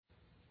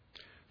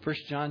1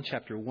 John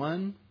chapter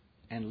 1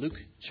 and Luke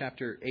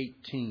chapter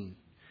 18.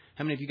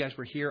 How many of you guys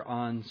were here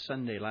on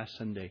Sunday, last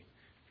Sunday?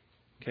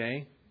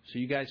 Okay, so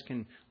you guys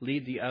can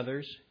lead the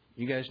others.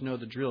 You guys know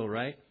the drill,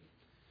 right?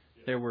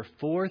 There were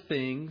 4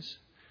 things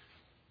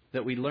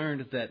that we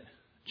learned that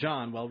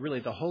John, well,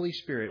 really the Holy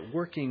Spirit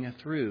working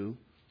through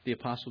the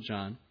Apostle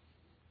John,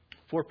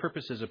 4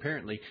 purposes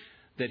apparently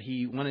that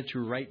he wanted to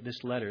write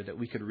this letter that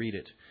we could read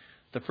it.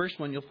 The first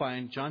one you'll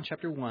find John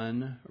chapter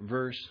 1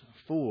 verse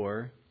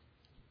 4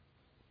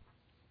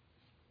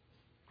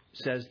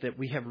 says that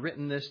we have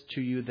written this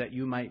to you that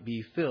you might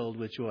be filled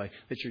with joy,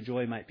 that your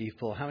joy might be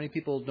full. How many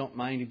people don't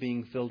mind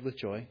being filled with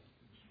joy?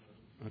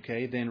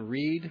 Okay, then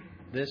read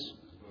this.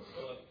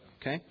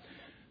 Okay.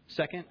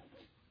 Second,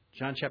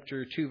 John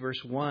chapter 2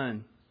 verse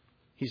 1.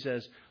 He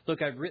says,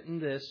 look, I've written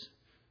this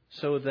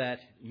so that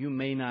you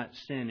may not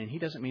sin. And he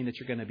doesn't mean that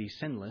you're going to be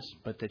sinless,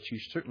 but that you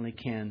certainly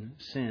can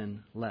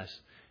sin less.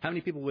 How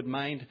many people would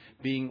mind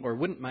being or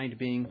wouldn't mind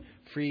being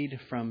freed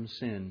from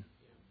sin?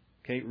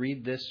 Okay,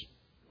 read this.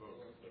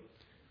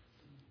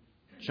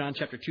 John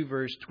chapter 2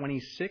 verse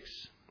 26.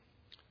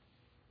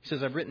 He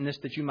says, I've written this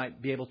that you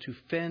might be able to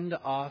fend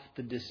off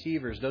the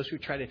deceivers, those who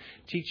try to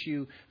teach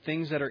you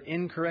things that are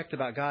incorrect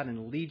about God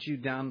and lead you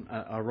down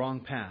a wrong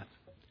path.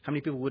 How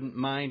many people wouldn't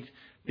mind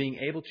being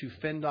able to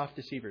fend off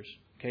deceivers?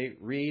 Okay,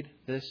 read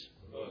this.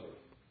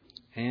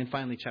 And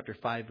finally, chapter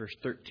 5, verse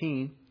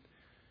 13.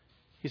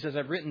 He says,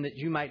 I've written that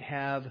you might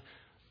have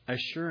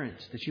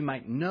assurance, that you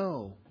might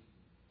know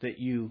that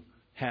you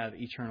have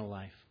eternal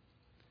life.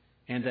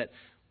 And that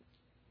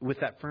with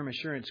that firm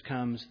assurance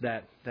comes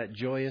that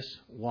joyous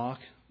walk,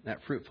 that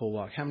fruitful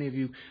walk. How many of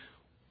you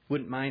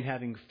wouldn't mind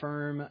having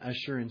firm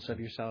assurance of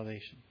your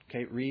salvation?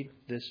 Okay, read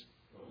this.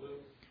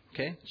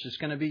 Okay, it's just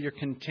going to be your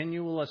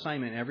continual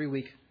assignment every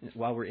week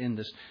while we're in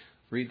this.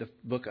 Read the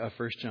book of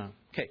 1 John.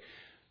 Okay,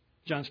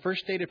 John's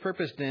first stated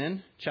purpose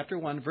then, chapter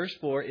 1, verse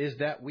 4, is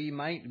that we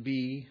might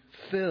be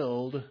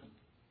filled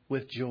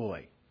with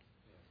joy.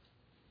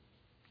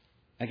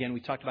 Again,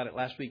 we talked about it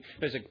last week.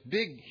 There's a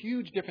big,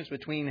 huge difference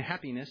between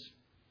happiness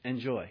and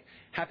joy.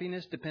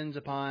 Happiness depends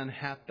upon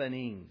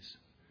happenings.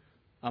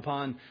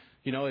 Upon,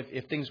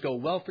 if things go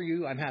well for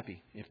you, I'm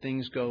happy. If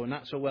things go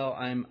not so well,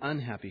 I'm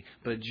unhappy.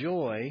 But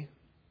joy,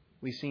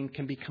 we've seen,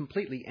 can be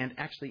completely, and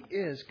actually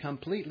is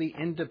completely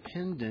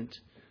independent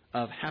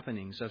of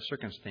happenings, of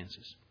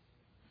circumstances.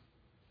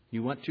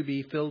 You want to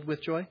be filled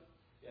with joy?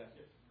 Yeah.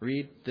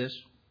 Read this.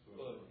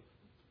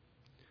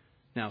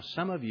 Now,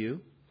 some of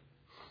you,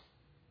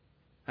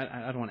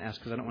 I don't want to ask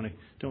because I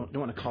don't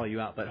want to call you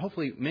out, but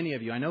hopefully many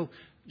of you, I know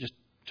just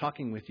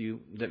talking with you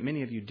that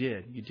many of you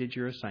did. You did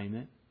your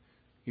assignment.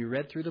 You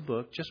read through the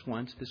book just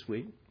once this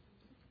week.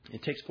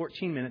 It takes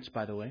 14 minutes,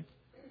 by the way.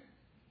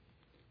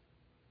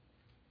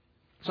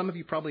 Some of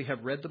you probably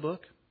have read the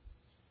book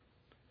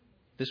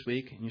this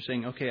week, and you're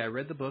saying, okay, I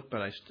read the book,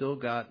 but I still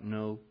got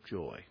no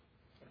joy.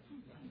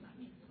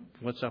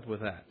 What's up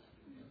with that?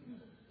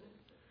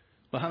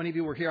 Well, how many of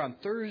you were here on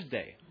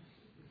Thursday?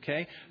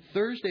 Okay,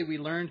 Thursday we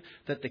learned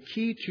that the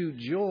key to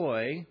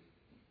joy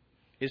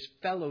is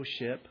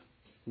fellowship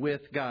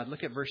with God.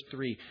 Look at verse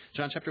 3.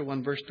 John chapter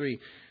 1, verse 3.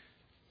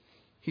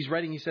 He's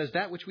writing, he says,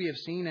 that which we have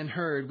seen and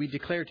heard, we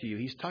declare to you.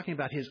 He's talking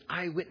about his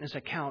eyewitness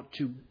account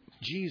to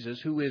Jesus,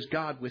 who is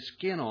God with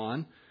skin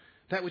on.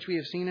 That which we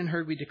have seen and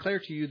heard, we declare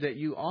to you that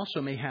you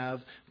also may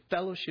have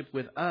fellowship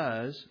with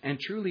us. And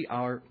truly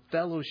our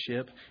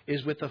fellowship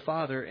is with the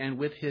Father and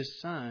with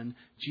His Son,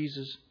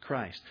 Jesus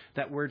Christ.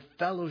 That word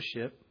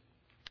fellowship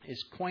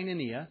is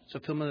koinonia. It's a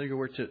familiar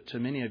word to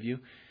many of you.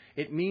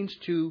 It means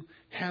to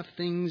have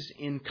things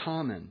in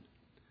common.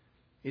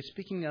 It's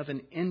speaking of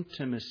an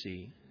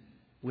intimacy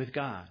with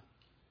God.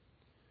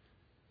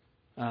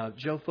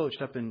 Joe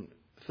Focht up in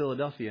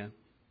Philadelphia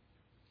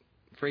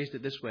phrased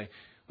it this way.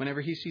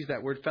 Whenever he sees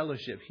that word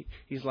fellowship,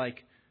 he's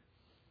like,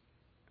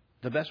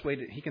 the best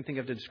way he can think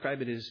of to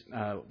describe it is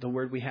the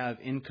word we have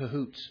in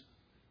cahoots.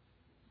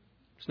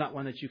 It's not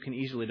one that you can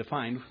easily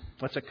define.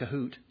 What's a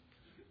cahoot?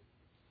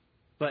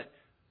 But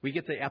we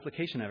get the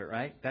application of it,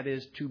 right? That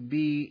is to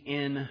be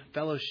in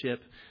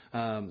fellowship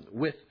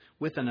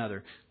with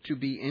another. To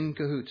be in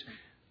cahoots.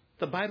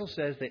 The Bible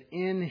says that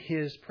in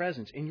His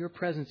presence, in your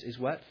presence is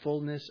what?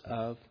 Fullness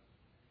of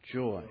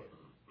joy.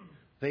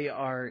 They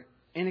are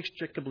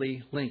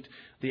inextricably linked.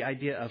 The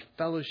idea of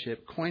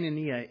fellowship,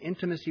 koinonia,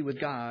 intimacy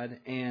with God,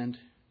 and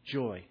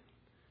joy.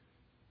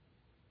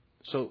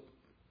 So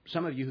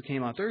some of you who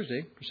came on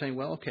Thursday are saying,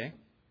 well, okay,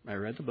 I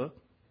read the book.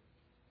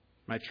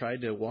 I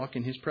tried to walk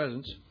in His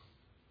presence.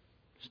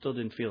 Still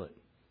didn't feel it.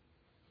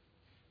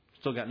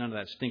 Still got none of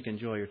that stinking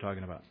joy you're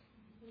talking about.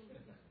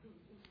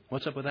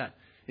 What's up with that?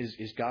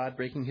 Is God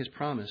breaking His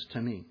promise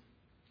to me?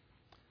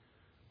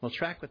 Well,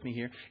 track with me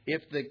here.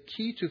 If the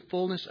key to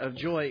fullness of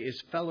joy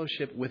is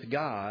fellowship with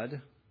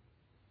God,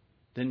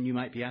 then you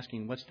might be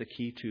asking, what's the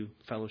key to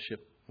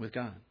fellowship with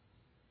God?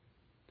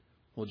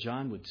 Well,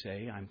 John would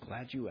say, I'm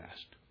glad you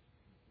asked.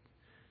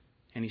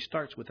 And he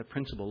starts with a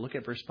principle. Look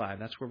at verse 5.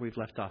 That's where we've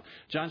left off.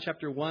 John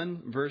chapter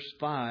 1, verse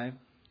 5.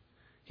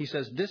 He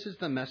says, this is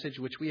the message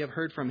which we have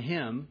heard from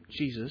Him,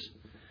 Jesus,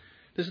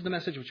 This is the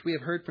message which we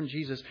have heard from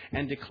Jesus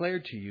and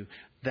declared to you,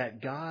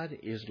 that God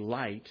is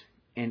light,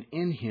 and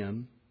in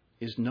him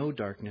is no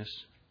darkness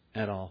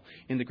at all.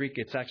 In the Greek,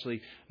 it's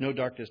actually no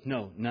darkness,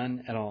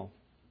 none at all.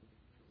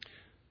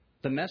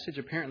 The message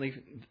apparently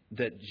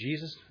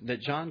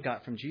that John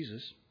got from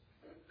Jesus,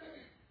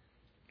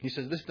 he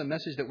says, this is the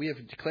message that we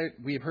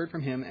have heard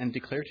from him and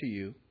declare to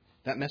you.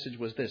 That message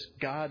was this: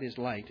 God is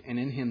light, and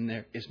in him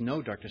there is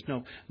no darkness,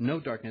 no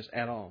darkness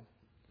at all.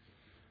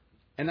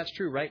 And that's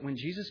true, right? When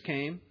Jesus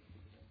came,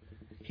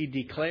 he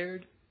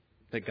declared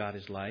that God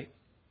is light.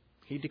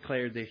 He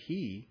declared that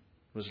he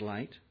was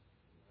light.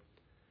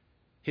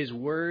 His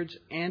words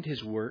and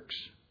his works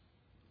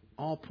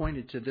all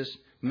pointed to this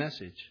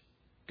message: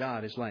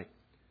 God is light.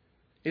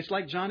 It's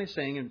like John is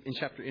saying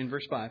in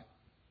verse 5.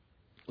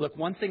 Look,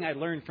 one thing I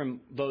learned from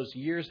those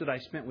years that I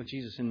spent with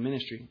Jesus in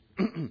ministry,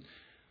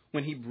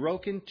 when he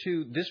broke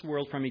into this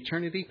world from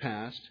eternity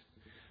past,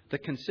 the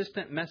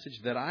consistent message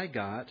that I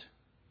got,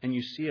 and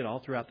you see it all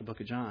throughout the book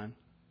of John,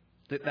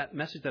 that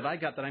message that I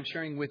got that I'm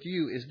sharing with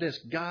you is this: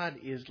 God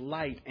is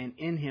light, and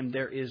in him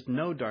there is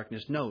no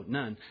darkness,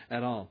 none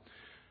at all.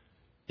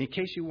 In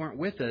case you weren't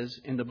with us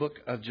in the book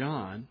of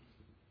John,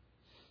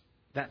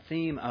 that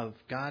theme of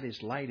God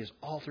is light is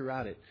all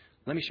throughout it.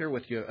 Let me share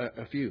with you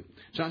a few.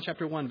 John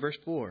chapter 1, verse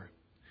 4.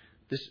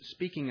 This,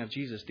 speaking of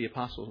Jesus, the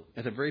apostle,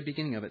 at the very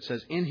beginning of it,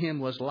 says, in him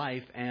was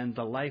life, and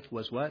the life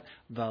was what?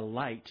 The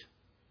light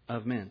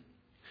of men.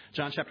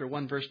 John chapter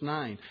 1, verse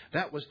 9.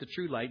 That was the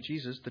true light,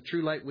 Jesus, the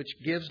true light which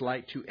gives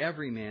light to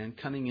every man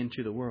coming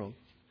into the world.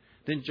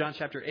 Then John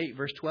chapter 8,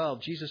 verse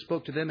 12, Jesus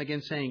spoke to them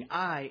again, saying,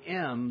 I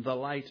am the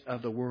light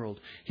of the world.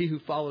 He who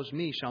follows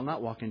me shall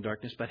not walk in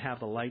darkness, but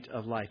have the light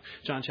of life.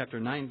 John chapter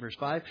 9, verse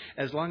 5,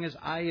 as long as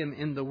I am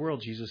in the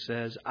world, Jesus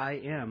says, I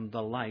am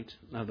the light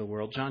of the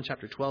world. John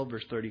chapter 12,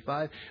 verse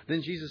 35,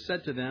 then Jesus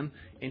said to them,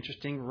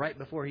 interesting, right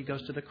before he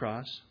goes to the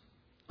cross,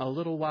 a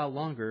little while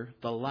longer,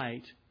 the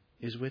light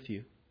is with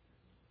you.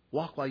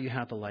 Walk while you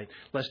have the light,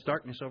 lest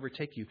darkness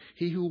overtake you.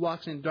 He who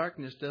walks in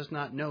darkness does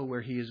not know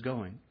where he is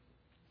going.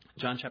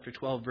 John chapter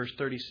 12, verse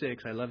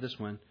 36, I love this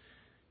one.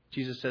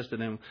 Jesus says to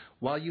them,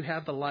 while you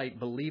have the light,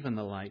 believe in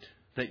the light,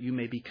 that you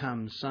may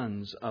become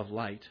sons of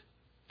light.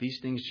 These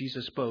things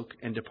Jesus spoke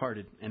and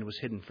departed, and was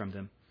hidden from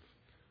them.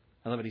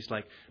 I love it. He's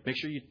like, make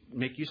sure you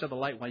make use of the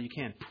light while you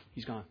can.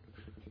 He's gone.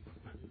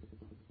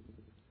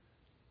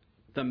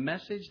 The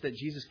message that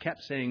Jesus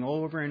kept saying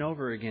over and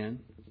over again,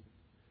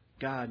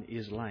 God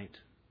is light.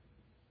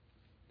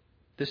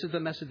 This is the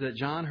message that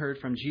John heard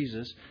from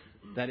Jesus,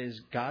 that is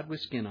God with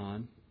skin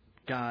on.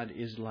 God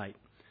is light.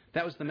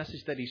 That was the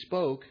message that he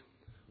spoke,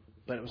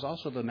 but it was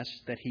also the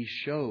message that he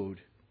showed.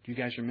 Do you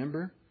guys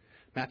remember?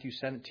 Matthew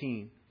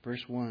 17,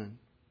 verse 1.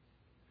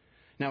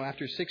 Now,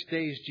 after 6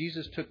 days,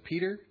 Jesus took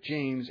Peter,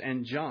 James,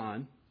 and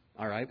John,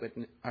 our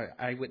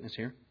eyewitness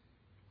here,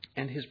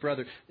 and his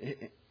brother,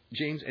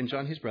 James and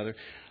John, his brother,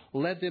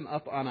 led them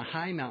up on a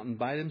high mountain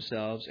by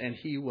themselves, and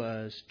he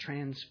was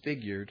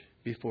transfigured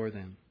before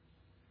them.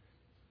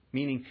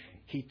 Meaning,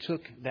 he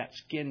took that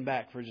skin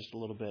back for just a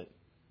little bit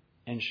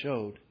and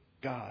showed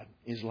God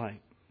is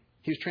light.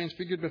 He was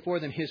transfigured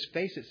before them. His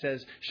face, it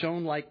says,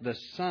 shone like the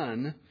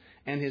sun,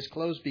 and his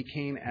clothes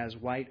became as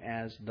white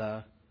as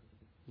the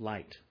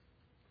light.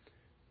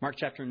 Mark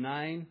chapter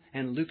 9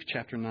 and Luke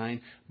chapter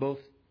 9 both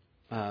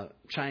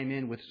chime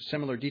in with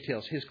similar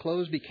details. His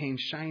clothes became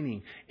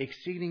shining,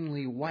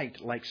 exceedingly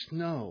white like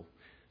snow,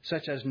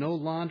 such as no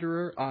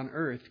launderer on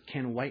earth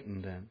can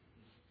whiten them.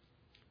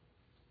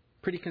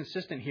 Pretty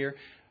consistent here.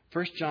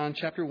 1 John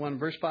chapter 1,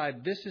 verse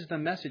 5, this is the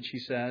message, he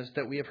says,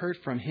 that we have heard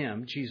from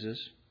him, Jesus.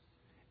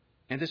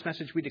 And this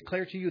message we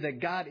declare to you,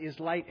 that God is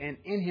light, and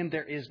in him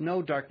there is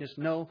no darkness,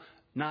 no,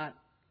 not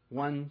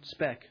one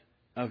speck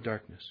of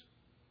darkness.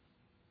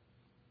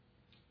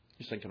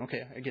 You're thinking,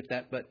 okay, I get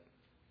that, but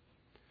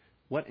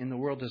what in the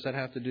world does that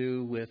have to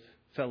do with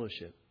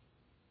fellowship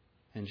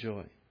and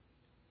joy?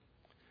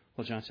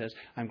 Well, John says,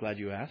 I'm glad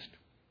you asked.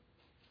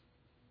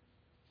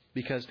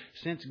 Because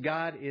since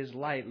God is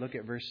light, look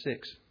at verse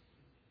 6.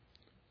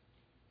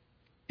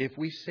 If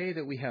we say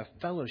that we have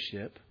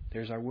fellowship,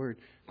 there's our word,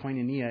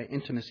 koinonia,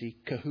 intimacy,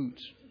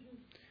 cahoots.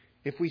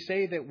 If we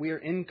say that we are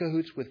in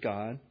cahoots with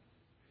God,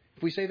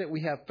 if we say that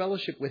we have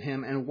fellowship with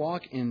him and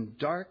walk in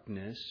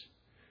darkness,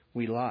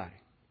 we lie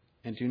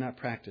and do not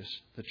practice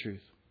the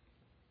truth.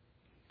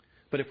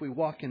 But if we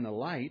walk in the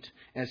light,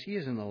 as he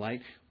is in the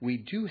light, we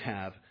do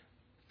have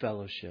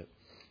fellowship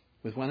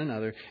with one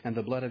another, and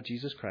the blood of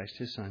Jesus Christ,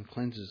 his Son,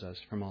 cleanses us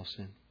from all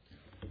sin.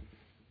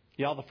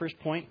 Y'all, the first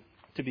point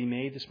to be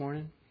made this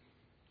morning,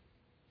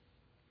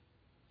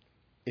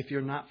 if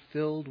you're not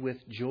filled with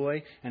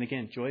joy, and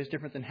again, joy is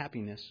different than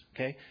happiness,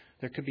 okay?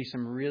 There could be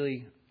some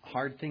really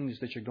hard things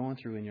that you're going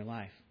through in your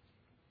life,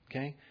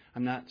 okay?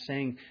 I'm not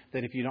saying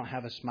that if you don't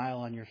have a smile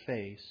on your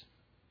face,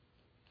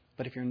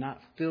 but if you're not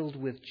filled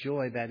with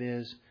joy, that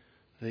is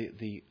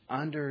the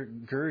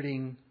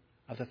undergirding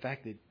of the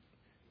fact that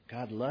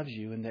God loves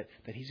you and that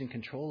he's in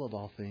control of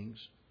all things.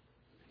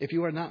 If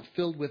you are not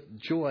filled with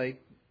joy,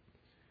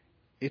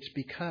 it's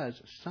because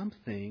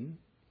something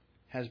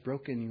has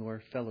broken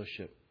your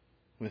fellowship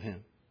with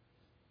Him.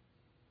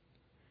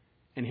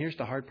 And here's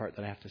the hard part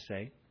that I have to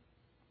say.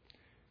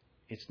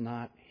 It's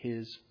not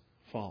His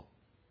fault.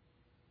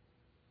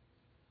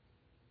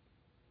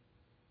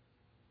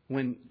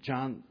 When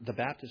John the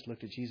Baptist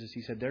looked at Jesus,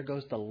 he said, "There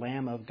goes the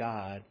Lamb of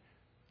God,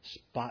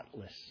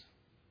 spotless.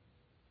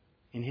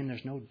 In Him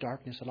there's no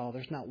darkness at all.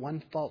 There's not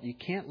one fault." You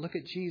can't look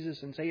at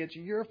Jesus and say, "It's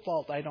your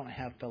fault I don't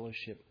have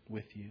fellowship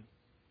with you."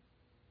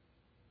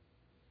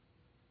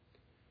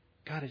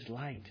 God is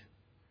light.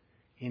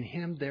 In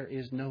Him there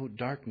is no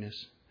darkness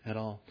at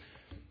all.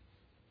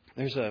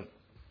 There's an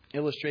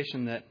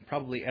illustration that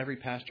probably every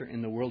pastor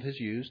in the world has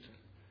used,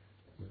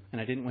 and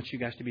I didn't want you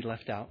guys to be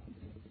left out.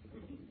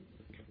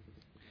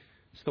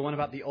 It's the one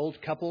about the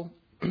old couple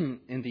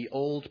in the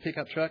old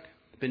pickup truck.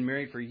 Been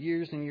married for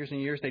years and years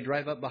and years. They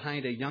drive up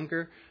behind a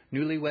younger,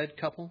 newlywed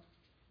couple.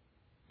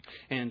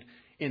 And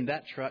in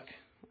that truck,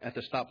 at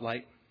the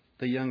stoplight,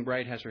 the young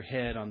bride has her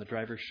head on the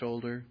driver's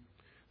shoulder.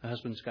 The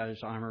husband's got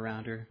his arm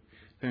around her.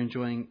 They're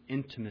enjoying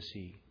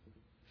intimacy,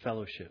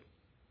 fellowship.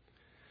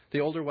 The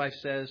older wife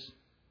says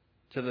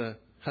to the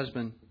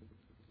husband,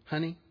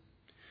 "Honey,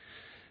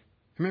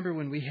 remember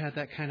when we had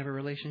that kind of a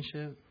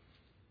relationship?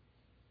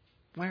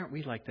 Why aren't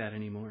we like that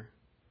anymore?"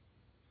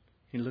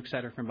 He looks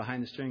at her from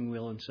behind the steering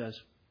wheel and says,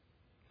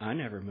 "I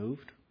never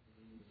moved."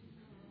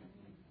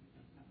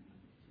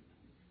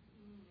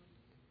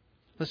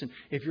 Listen,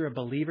 if you're a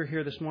believer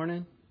here this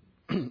morning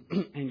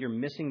and you're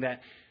missing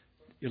that,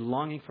 you're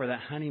longing for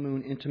that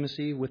honeymoon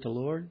intimacy with the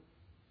Lord,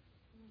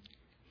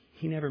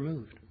 He never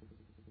moved.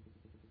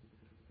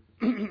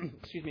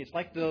 Excuse me, it's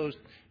like those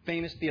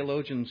famous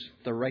theologians,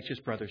 the Righteous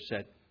Brothers,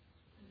 said.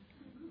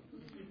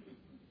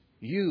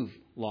 You've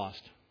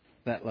lost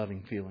that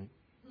loving feeling.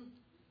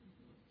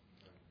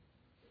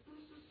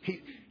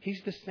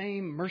 He's the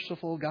same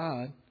merciful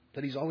God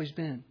that He's always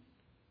been.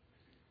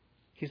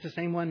 He's the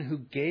same one who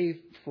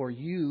gave for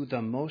you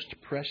the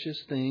most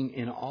precious thing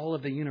in all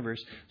of the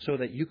universe so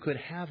that you could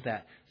have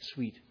that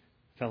sweet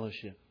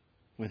fellowship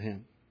with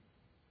Him.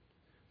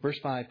 Verse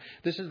 5,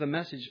 "This is the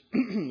message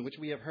which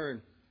we have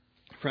heard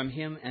from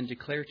Him and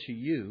declare to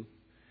you,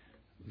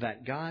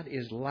 that God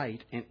is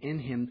light, and in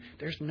Him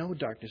there's no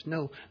darkness,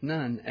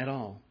 none at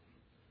all."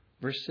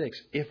 Verse 6,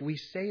 "If we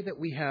say that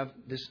we have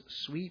this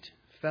sweet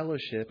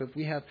fellowship, if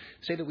we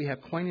say that we have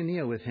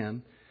koinonia with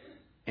Him,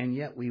 and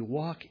yet we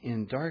walk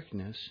in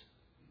darkness,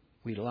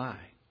 we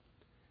lie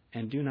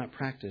and do not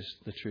practice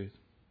the truth."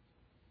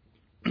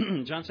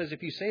 John says,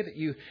 if you say that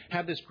you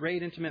have this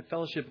great intimate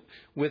fellowship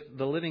with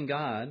the living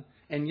God,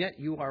 and yet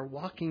you are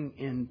walking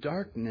in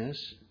darkness,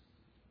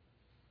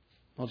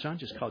 well, John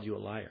just called you a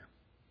liar.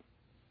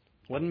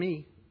 Wasn't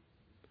me,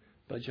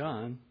 but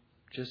John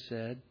just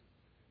said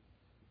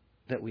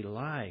that we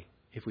lie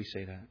if we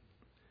say that.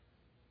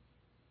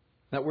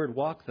 That word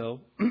walk, though,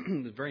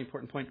 is a very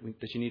important point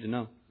that you need to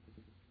know.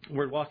 The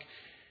word walk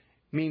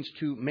means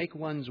to make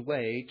one's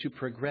way, to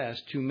progress,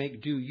 to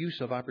make due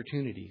use of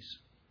opportunities.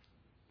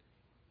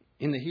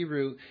 In the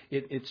Hebrew,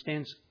 it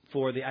stands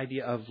for the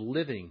idea of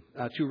living,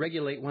 to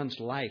regulate one's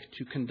life,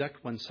 to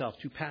conduct oneself,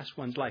 to pass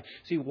one's life.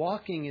 See,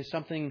 walking is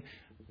something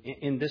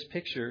in this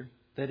picture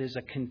that is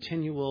a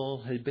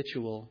continual,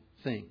 habitual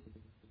thing.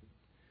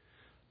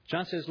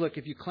 John says, look,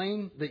 if you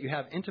claim that you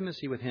have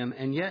intimacy with Him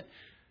and yet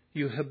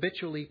you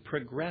habitually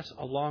progress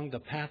along the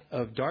path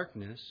of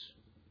darkness,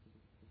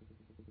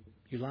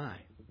 you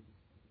lie.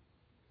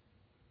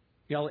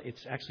 Y'all,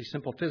 it's actually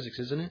simple physics,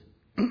 isn't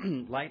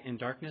it? Light and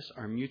darkness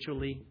are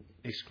mutually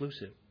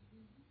exclusive.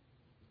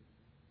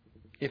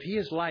 If He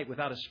is light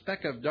without a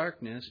speck of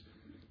darkness,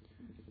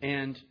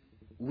 and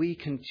we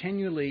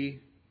continually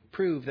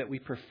prove that we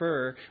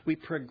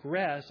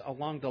progress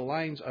along the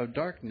lines of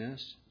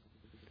darkness,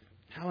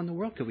 how in the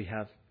world could we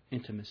have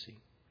intimacy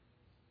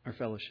or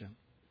fellowship?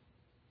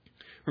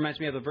 Reminds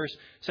me of the verse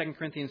 2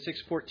 Corinthians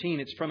 6:14.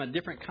 It's from a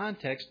different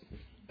context,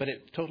 but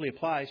it totally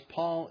applies.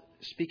 Paul,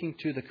 speaking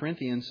to the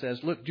Corinthians,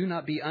 says, look, do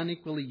not be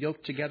unequally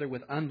yoked together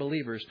with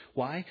unbelievers.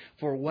 Why?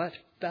 For what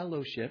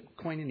fellowship,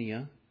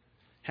 koinonia,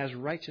 has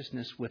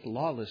righteousness with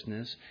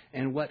lawlessness,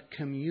 and what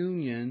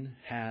communion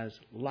has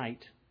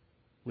light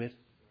with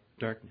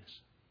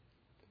darkness?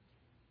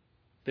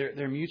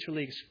 They're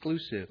mutually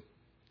exclusive.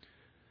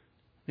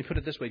 Let me put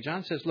it this way.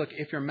 John says, look,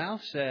 if your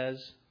mouth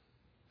says,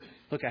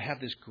 look, I have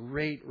this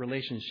great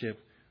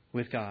relationship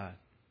with God,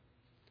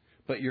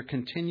 but your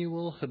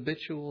continual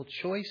habitual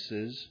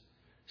choices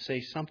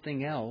say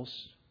something else,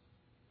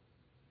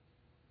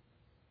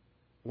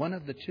 one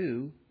of the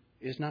two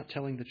is not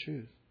telling the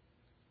truth.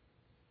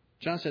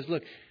 John says,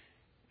 look,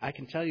 I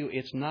can tell you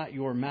it's not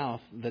your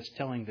mouth that's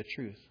telling the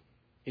truth.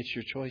 It's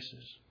your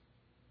choices.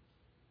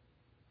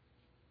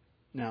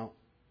 Now,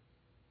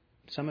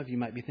 some of you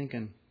might be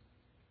thinking,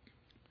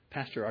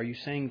 Pastor, are you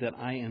saying that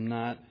I am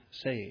not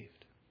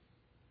saved?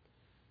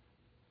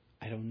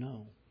 I don't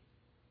know.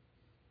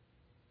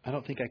 I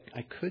don't think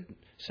I could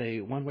say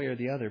one way or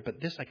the other,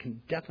 but this I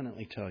can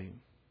definitely tell you.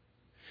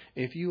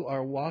 If you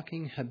are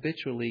walking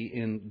habitually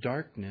in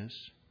darkness,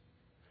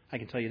 I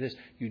can tell you this,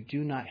 you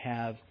do not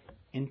have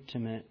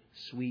intimate,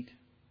 sweet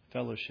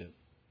fellowship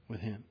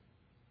with Him.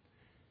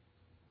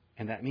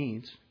 And that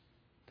means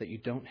that you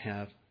don't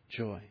have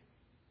joy.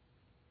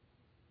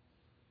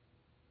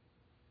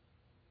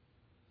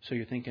 So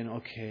you're thinking,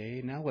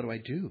 okay, now what do I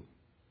do?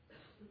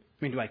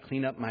 I mean, do I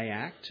clean up my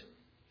act?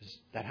 Is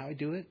that how I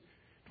do it?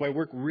 Do I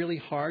work really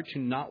hard to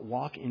not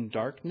walk in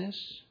darkness?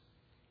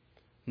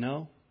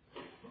 No.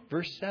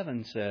 Verse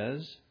 7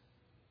 says,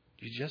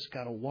 you just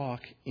got to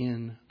walk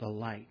in the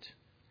light.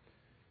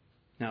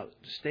 Now,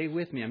 stay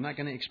with me. I'm not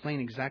going to explain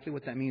exactly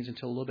what that means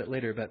until a little bit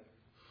later, but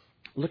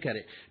look at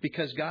it.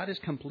 Because God is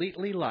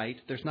completely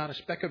light, there's not a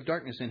speck of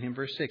darkness in Him.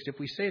 Verse 6, if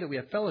we say that we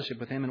have fellowship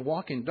with Him and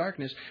walk in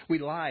darkness, we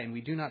lie and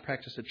we do not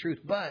practice the truth.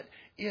 But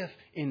if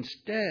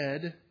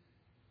instead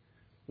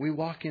we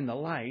walk in the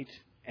light,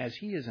 as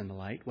He is in the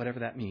light, whatever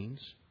that means,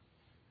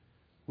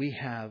 we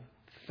have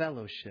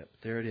fellowship.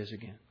 There it is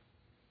again.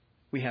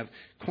 We have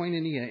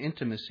koinonia,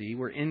 intimacy.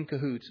 We're in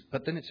cahoots.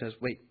 But then it says,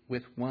 wait,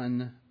 with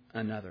one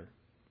another.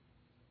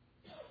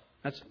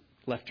 That's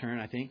left turn,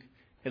 I think,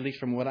 at least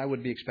from what I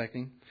would be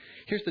expecting.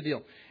 Here's the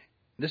deal.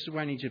 This is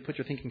where I need you to put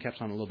your thinking caps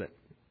on a little bit.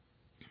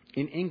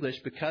 In English,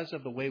 because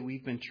of the way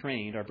we've been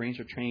trained, our brains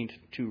are trained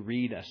to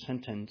read a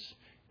sentence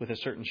with a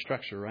certain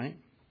structure, right?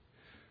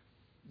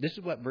 This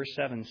is what verse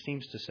 7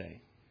 seems to say.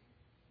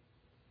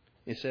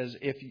 It says,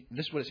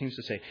 this is what it seems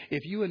to say.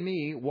 If you and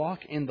me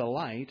walk in the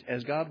light,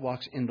 as God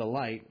walks in the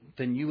light,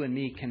 then you and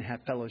me can have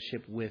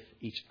fellowship with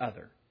each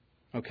other.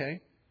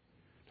 Okay?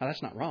 Now,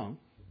 that's not wrong,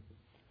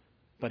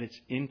 but it's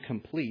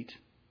incomplete.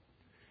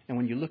 And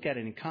when you look at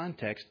it in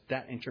context,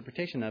 that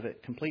interpretation of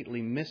it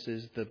completely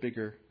misses the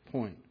bigger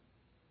point.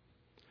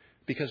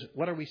 Because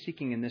what are we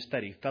seeking in this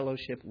study?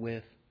 Fellowship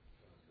with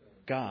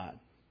God.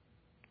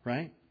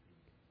 Right?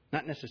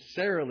 Not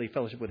necessarily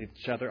fellowship with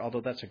each other, although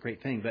that's a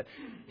great thing. But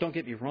don't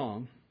get me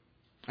wrong.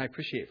 I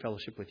appreciate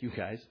fellowship with you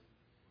guys.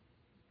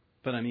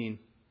 But I mean,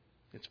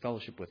 it's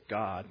fellowship with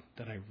God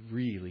that I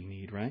really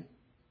need, right?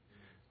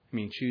 I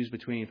mean, choose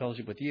between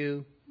fellowship with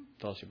you,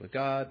 fellowship with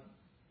God.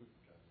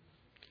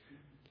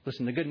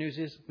 Listen, the good news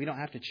is we don't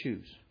have to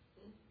choose.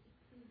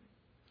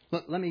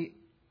 Let me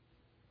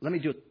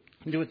do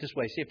it this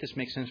way. See if this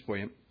makes sense for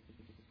you.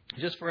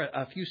 Just for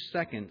a few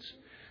seconds.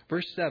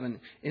 Verse 7,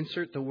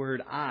 insert the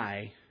word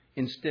I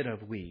instead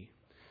of we.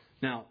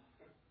 Now,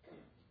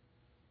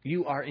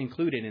 you are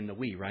included in the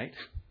we, right?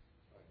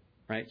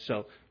 Right?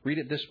 So read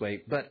it this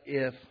way. But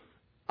if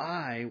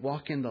I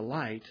walk in the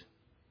light,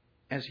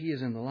 as He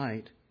is in the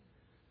light,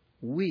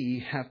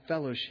 we have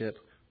fellowship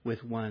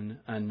with one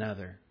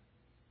another.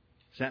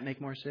 Does that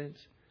make more sense?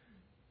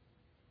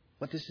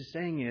 What this is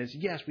saying is,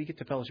 yes, we get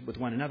to fellowship with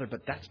one another,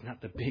 but that's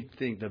not the big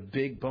thing. The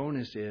big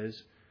bonus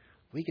is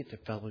we get to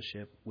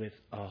fellowship with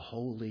a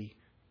holy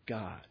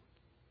God.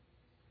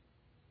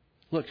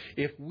 Look,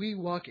 if we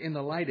walk in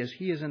the light as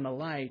He is in the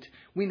light,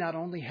 we not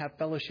only have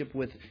fellowship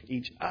with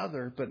each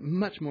other, but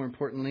much more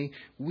importantly,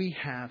 we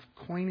have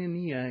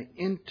koinonia,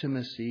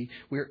 intimacy.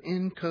 We're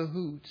in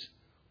cahoots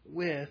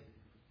with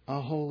a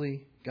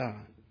holy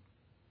God.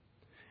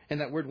 And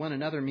that word one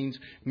another means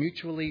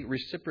mutually,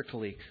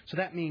 reciprocally. So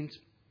that means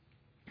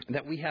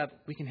that we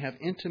can have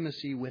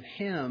intimacy with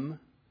Him,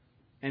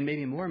 and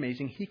maybe more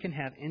amazing, He can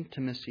have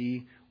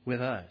intimacy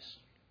with us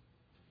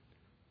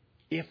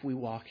if we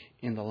walk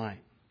in the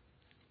light.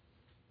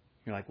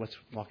 You're like, what's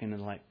walking in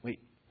the light? Wait,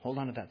 hold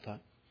on to that thought.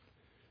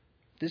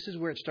 This is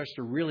where it starts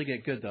to really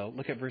get good, though.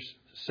 Look at verse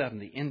 7,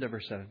 the end of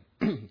verse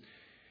 7.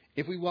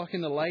 If we walk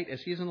in the light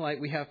as He is in the light,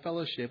 we have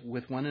fellowship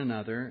with one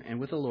another and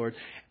with the Lord.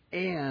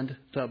 And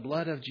the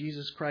blood of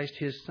Jesus Christ,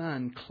 His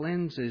Son,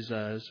 cleanses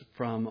us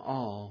from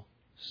all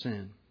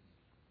sin.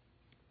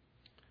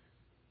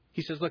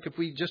 He says, look, if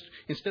we just,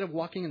 instead of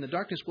walking in the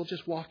darkness, we'll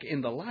just walk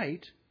in the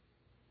light.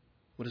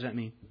 What does that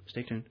mean?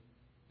 Stay tuned.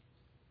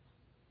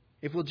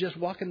 If we'll just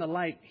walk in the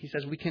light, He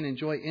says, we can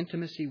enjoy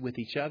intimacy with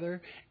each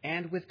other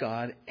and with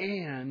God,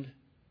 and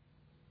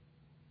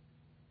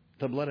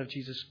the blood of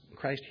Jesus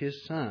Christ,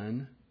 His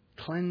Son,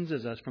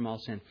 cleanses us from all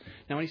sin.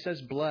 Now, when He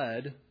says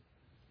blood,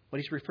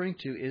 what He's referring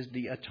to is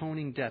the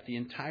atoning death, the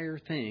entire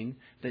thing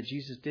that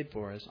Jesus did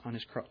for us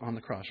on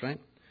the cross, right?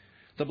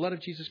 The blood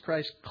of Jesus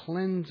Christ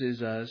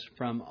cleanses us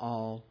from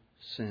all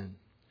sin.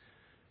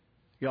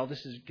 Y'all,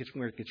 this gets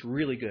where it gets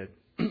really good.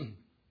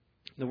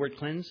 The word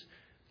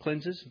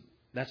cleanses,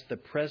 that's the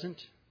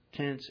present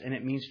tense, and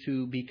it means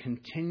to be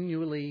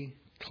continually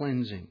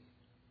cleansing.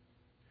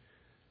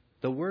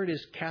 The word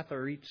is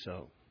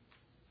katharizo.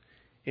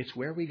 It's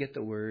where we get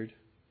the word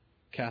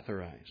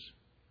catharize.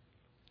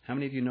 How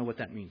many of you know what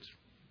that means?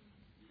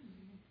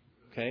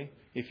 Okay?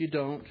 If you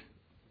don't,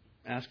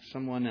 ask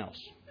someone else.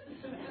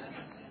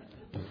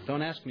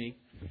 Don't ask me.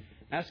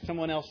 Ask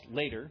someone else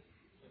later.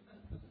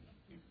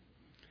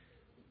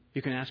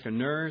 You can ask a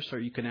nurse or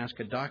you can ask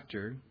a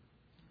doctor.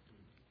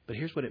 But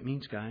here's what it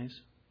means, guys.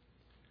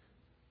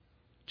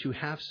 To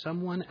have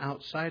someone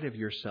outside of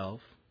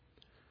yourself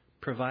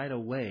provide a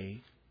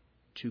way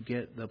to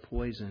get the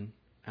poison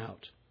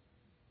out.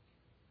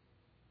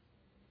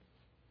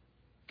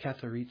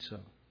 Katharizo.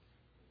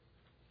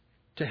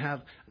 To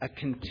have a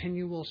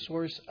continual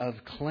source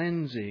of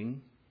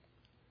cleansing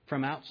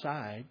from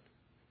outside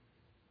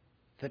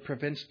that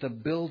prevents the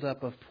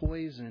buildup of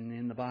poison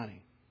in the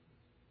body.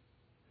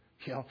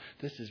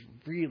 This is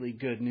really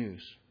good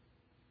news.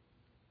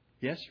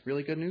 Yes?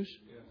 Really good news?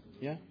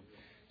 Yeah?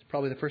 It's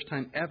probably the first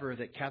time ever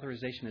that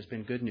catheterization has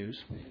been good news.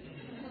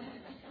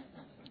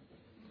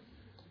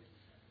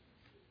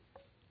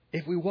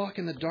 If we walk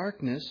in the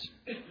darkness,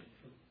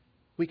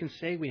 we can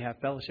say we have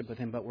fellowship with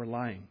Him, but we're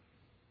lying.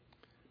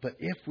 But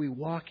if we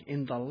walk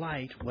in the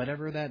light,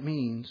 whatever that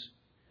means,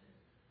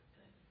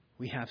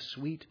 we have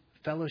sweet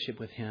fellowship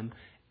with Him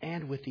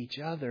and with each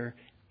other,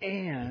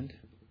 and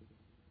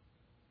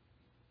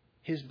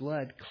His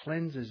blood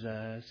cleanses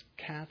us,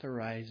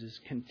 catheterizes,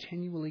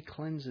 continually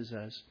cleanses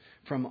us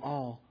from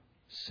all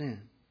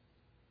sin,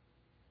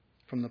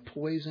 from the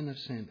poison of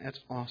sin. That's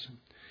awesome.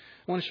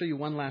 I want to show you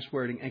one last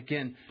wording.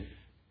 Again,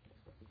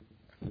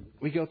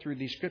 we go through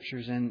these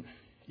scriptures and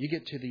you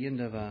get to the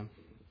end of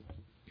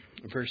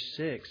verse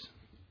 6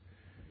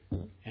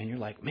 and you're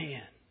like,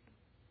 man,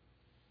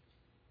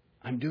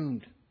 I'm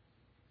doomed.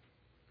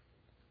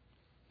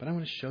 But I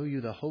want to show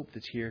you the hope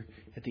that's here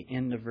at the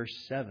end of verse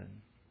 7.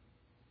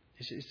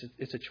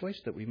 It's a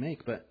choice that we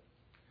make, but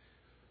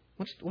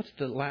what's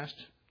the last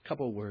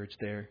couple words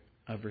there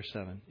of verse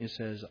 7? It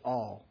says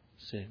all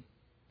sin.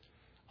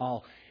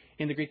 All.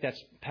 In the Greek,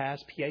 that's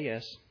pas,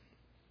 P-A-S.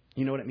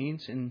 You know what it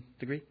means in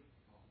the Greek?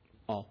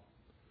 All.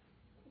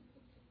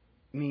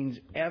 It means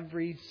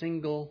every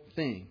single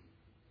thing.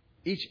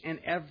 Each and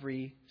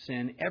every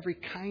sin, every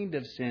kind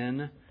of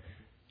sin,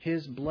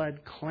 His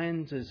blood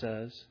cleanses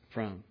us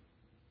from.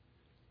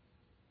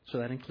 So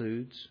that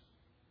includes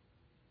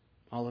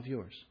all of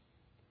yours.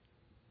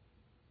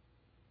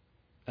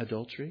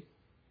 Adultery,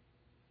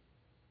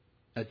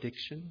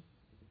 addiction,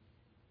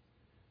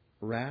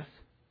 wrath,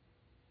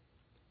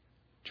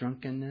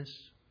 drunkenness,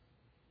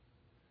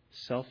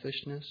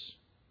 selfishness,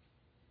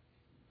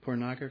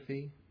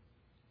 pornography,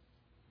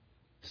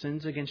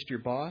 sins against your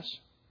boss,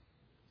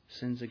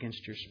 sins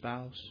against your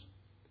spouse,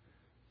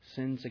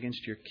 sins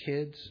against your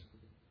kids,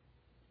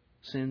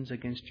 sins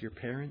against your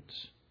parents,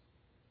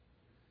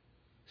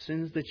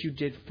 sins that you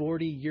did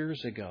 40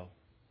 years ago,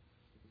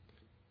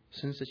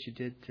 sins that you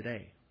did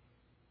today,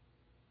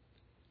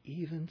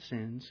 even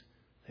sins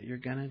that you're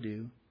going to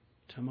do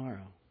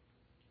tomorrow.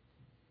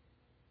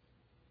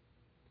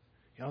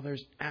 Y'all,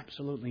 there's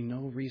absolutely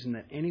no reason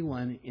that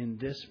anyone in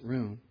this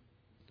room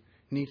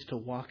needs to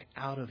walk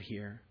out of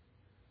here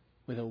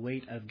with a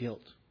weight of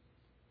guilt,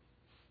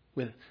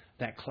 with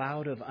that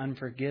cloud of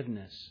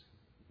unforgiveness.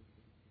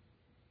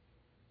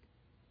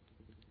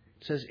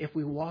 It says if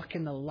we walk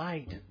in the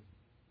light,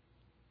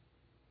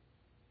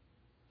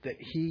 that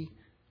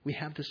we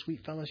have the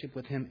sweet fellowship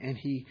with Him and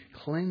He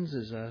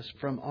cleanses us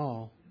from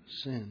all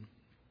sin.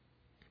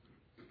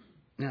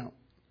 Now,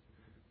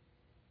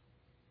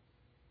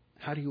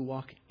 how do you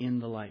walk in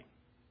the light?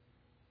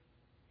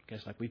 I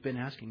guess like we've been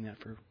asking that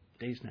for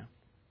days now.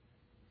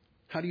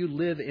 How do you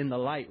live in the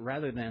light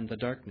rather than the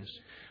darkness?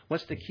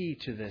 What's the key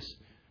to this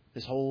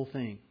whole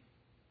thing?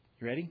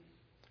 You ready?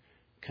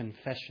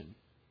 Confession.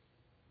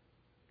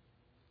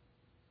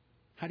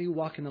 How do you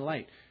walk in the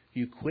light?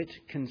 You quit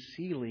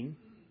concealing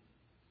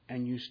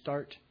and you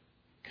start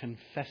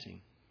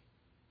confessing.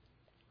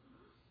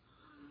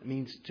 It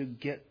means to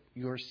get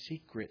your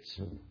secrets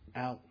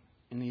out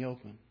in the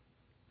open.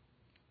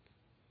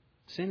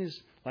 Sin is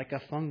like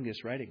a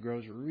fungus, right? It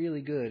grows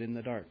really good in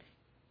the dark.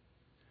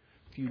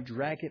 If you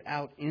drag it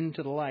out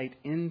into the light,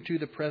 into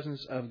the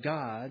presence of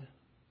God,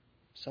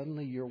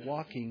 suddenly you're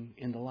walking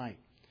in the light.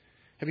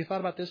 Have you thought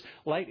about this?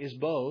 Light is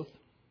both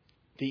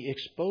the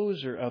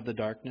exposer of the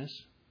darkness,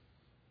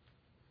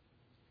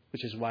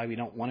 which is why we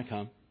don't want to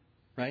come,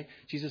 right?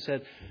 Jesus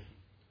said,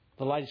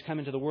 the light has come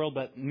into the world,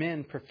 but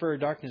men prefer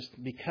darkness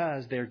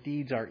because their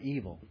deeds are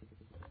evil.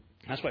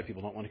 That's why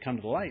people don't want to come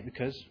to the light,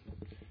 because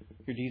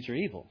your deeds are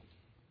evil.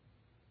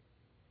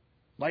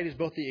 Light is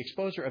both the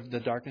exposer of the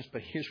darkness,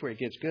 but here's where it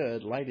gets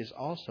good. Light is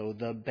also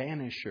the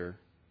banisher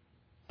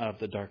of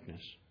the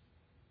darkness.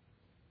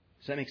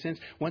 Does that make sense?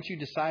 Once you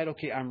decide,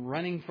 okay, I'm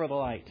running for the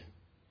light,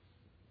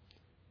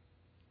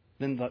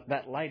 then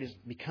that light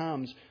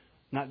becomes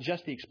not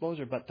just the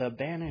exposer, but the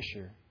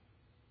banisher,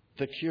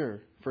 the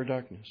cure for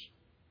darkness.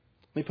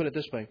 Let me put it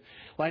this way.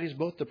 Light is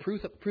both the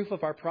proof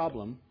of our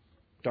problem,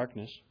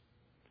 darkness,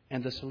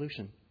 and the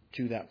solution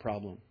to that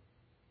problem.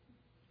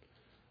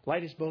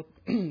 Light is both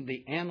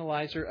the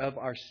analyzer of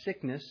our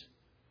sickness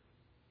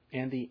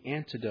and the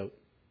antidote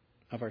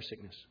of our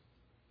sickness.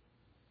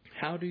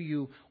 How do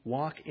you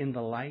walk in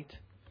the light?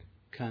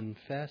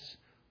 Confess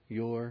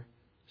your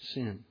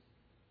sin.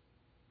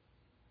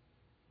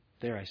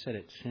 There, I said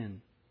it,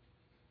 sin.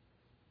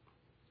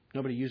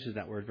 Nobody uses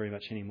that word very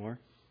much anymore.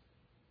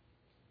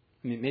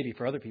 I mean, maybe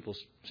for other people's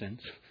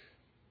sins.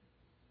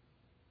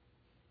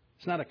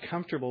 It's not a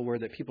comfortable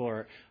word that people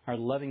are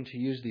loving to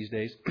use these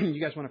days.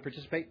 You guys want to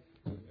participate?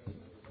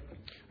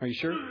 Are you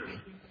sure?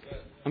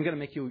 I'm going to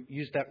make you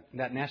use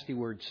that nasty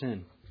word,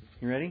 sin.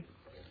 You ready?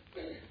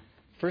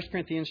 1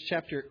 Corinthians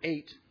chapter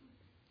 8.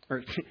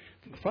 Or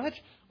what?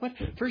 1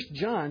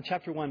 John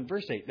chapter 1,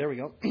 verse 8. There we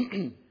go.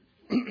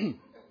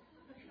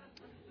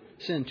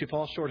 Sin, to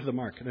fall short of the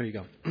mark. There you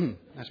go.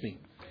 That's me.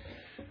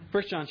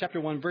 1 John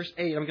chapter 1, verse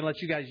 8. I'm going to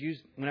let you guys use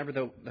whenever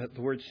the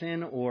word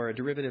sin or a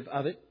derivative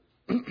of it.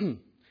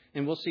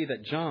 And we'll see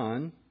that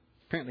John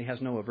apparently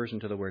has no aversion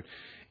to the word.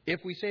 If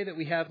we say that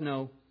we have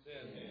no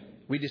sin,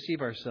 we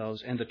deceive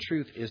ourselves, and the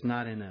truth is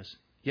not in us.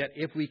 Yet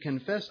if we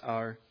confess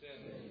our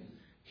sins,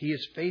 He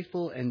is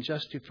faithful and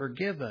just to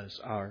forgive us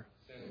our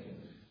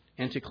sins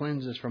and to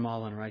cleanse us from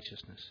all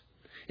unrighteousness.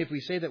 If we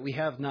say that we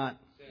have not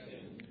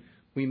sin,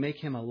 we make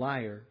Him a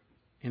liar,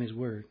 and His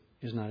word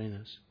is not in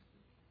us.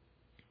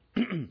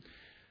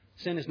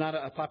 Sin is not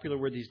a popular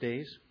word these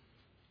days.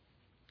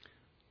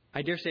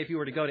 I dare say if you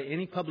were to go to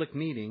any public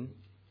meeting,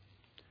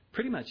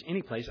 pretty much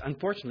any place,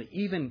 unfortunately,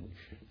 even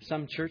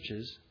some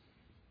churches,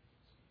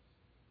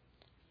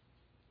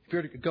 if you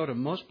were to go to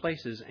most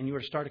places and you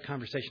were to start a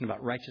conversation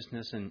about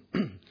righteousness and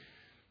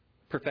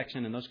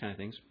perfection and those kind of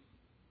things,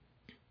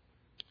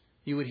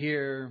 you would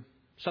hear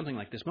something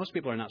like this. Most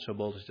people are not so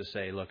bold as to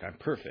say, look, I'm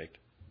perfect.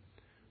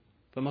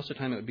 But most of the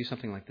time it would be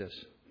something like this.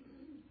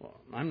 Well,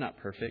 I'm not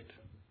perfect.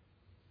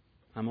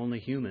 I'm only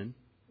human.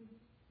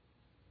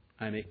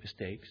 I make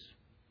mistakes.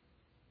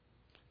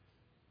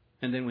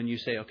 And then when you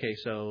say, okay,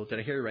 so did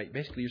I hear you right?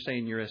 Basically, you're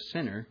saying you're a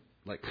sinner.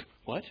 Like,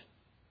 what?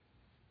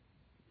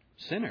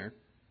 Sinner?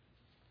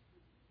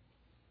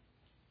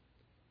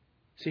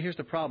 See, here's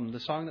the problem. The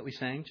song that we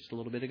sang just a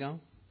little bit ago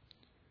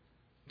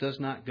does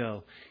not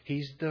go,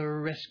 He's the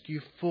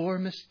rescue for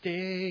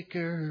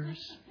mistakers.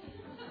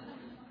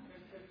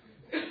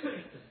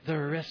 The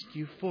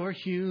rescue for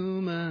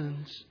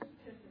humans.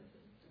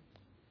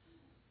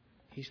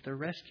 He's the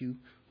rescue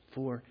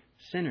for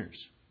sinners.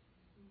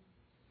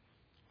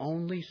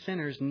 Only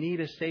sinners need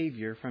a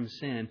Savior from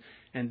sin,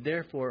 and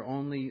therefore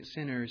only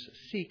sinners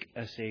seek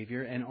a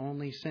Savior, and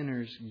only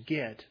sinners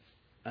get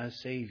a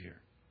Savior.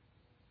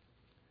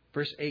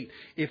 Verse 8,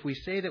 if we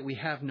say that we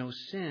have no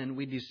sin,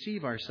 we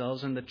deceive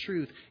ourselves, and the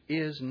truth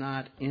is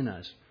not in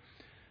us.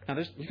 Now,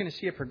 you're going to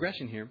see a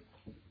progression here.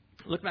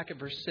 Look back at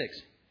verse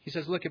 6. He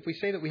says, look, if we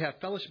say that we have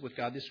fellowship with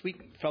God, this sweet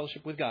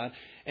fellowship with God,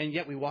 and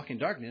yet we walk in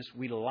darkness,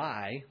 we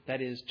lie,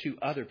 that is, to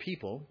other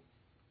people,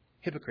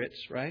 hypocrites,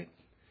 right?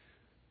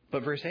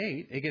 But verse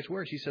 8, it gets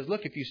worse. He says,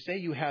 look, if you say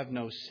you have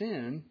no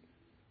sin,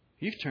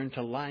 you've turned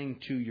to lying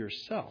to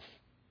yourself.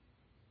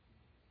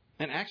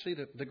 And actually,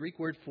 the Greek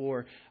word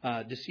for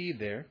deceive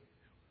there,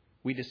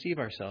 we deceive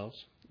ourselves,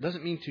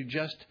 doesn't mean to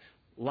just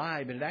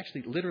lie, but it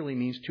actually literally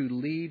means to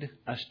lead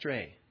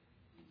astray.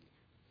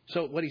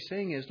 So what he's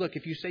saying is, look,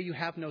 if you say you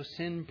have no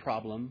sin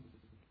problem,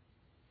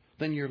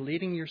 then you're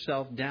leading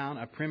yourself down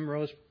a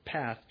primrose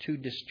path to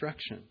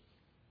destruction.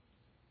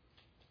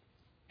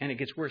 And it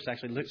gets worse,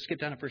 actually. Let's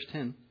skip down to verse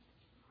 10.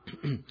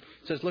 It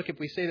says, look, if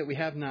we say that we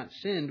have not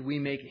sinned, we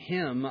make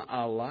Him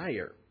a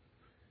liar.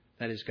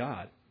 That is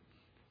God.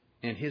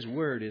 And His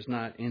word is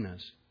not in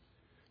us.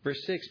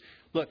 Verse 6,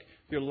 look,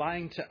 you're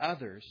lying to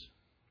others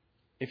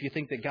if you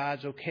think that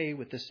God's okay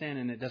with the sin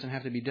and it doesn't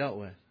have to be dealt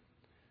with.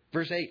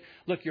 Verse 8,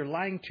 look, you're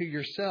lying to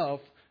yourself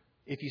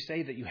if you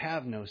say that you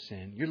have no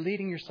sin. You're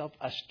leading yourself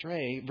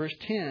astray. Verse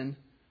 10,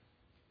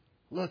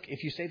 look,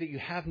 if you say that you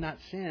have not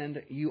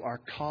sinned, you are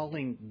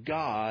calling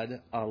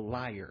God a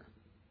liar.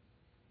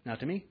 Now,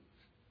 to me,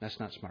 that's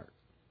not smart.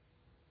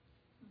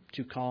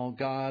 To call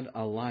God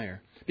a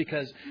liar.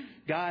 Because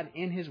God,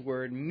 in His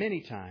Word,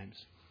 many times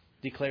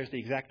declares the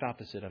exact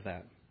opposite of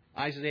that.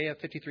 Isaiah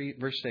 53,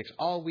 verse 6,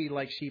 all we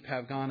like sheep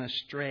have gone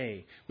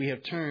astray. We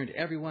have turned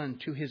everyone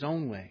to his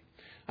own way.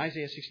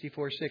 Isaiah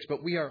 64, 6,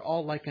 but we are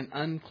all like an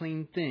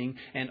unclean thing,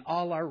 and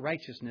all our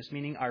righteousness,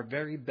 meaning our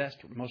very best,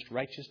 most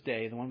righteous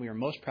day, the one we are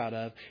most proud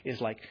of,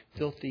 is like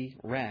filthy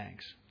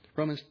rags.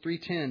 Romans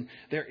 3:10,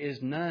 there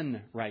is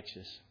none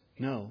righteous.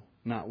 No,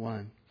 not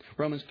one.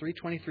 Romans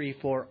 3:23,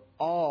 for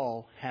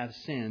all have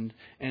sinned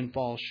and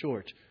fall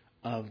short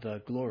of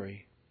the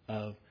glory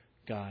of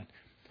God.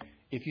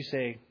 If you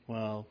say,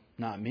 well,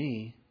 not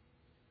me,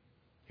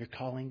 you're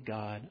calling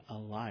God a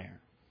liar.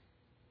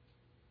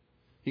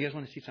 You guys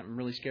want to see something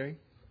really scary?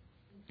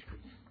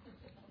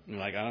 You're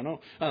like, I don't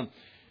know.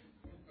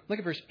 Look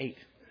at verse 8.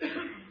 It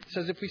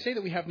says, if we say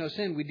that we have no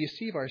sin, we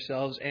deceive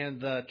ourselves, and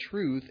the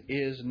truth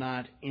is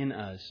not in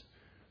us.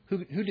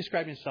 Who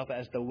described himself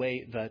as the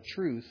way, the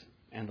truth,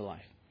 and the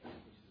life?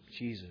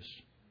 Jesus.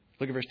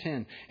 Look at verse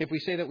 10. If we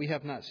say that we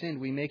have not sinned,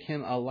 we make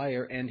Him a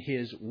liar, and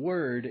His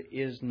word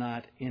is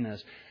not in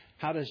us.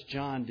 How does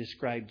John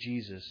describe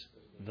Jesus?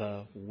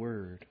 The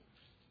Word.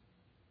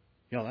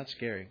 That's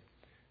scary.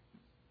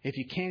 If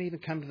you can't even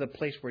come to the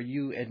place where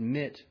you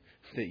admit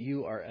that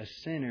you are a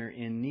sinner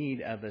in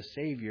need of a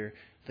Savior,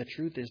 the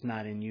truth is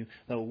not in you.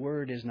 The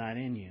Word is not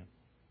in you.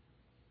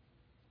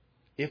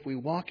 If we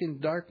walk in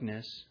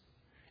darkness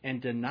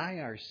and deny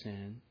our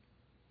sin,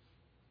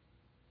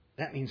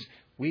 that means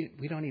we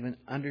don't even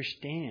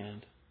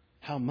understand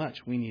how much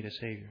we need a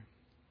Savior.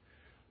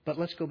 But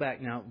let's go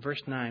back now.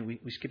 Verse 9,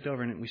 we skipped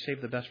over and we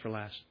saved the best for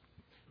last.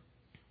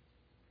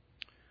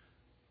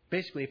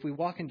 Basically, if we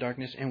walk in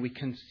darkness and we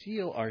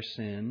conceal our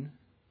sin,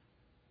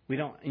 we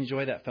don't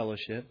enjoy that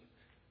fellowship.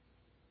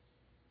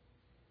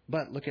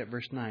 But look at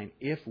verse 9.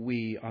 If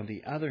we, on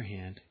the other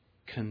hand,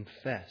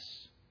 confess.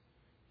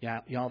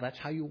 Yeah, y'all, that's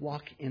how you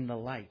walk in the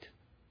light.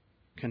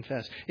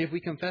 Confess. If we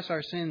confess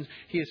our sins,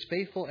 He is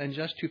faithful and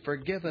just to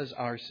forgive us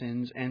our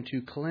sins and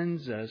to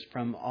cleanse us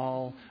from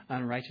all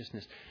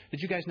unrighteousness.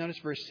 Did you guys notice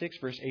verse 6,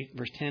 verse 8,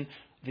 verse 10?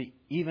 The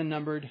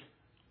even-numbered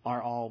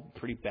are all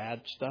pretty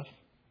bad stuff.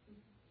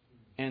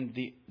 And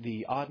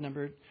the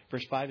odd-numbered,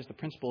 verse 5 is the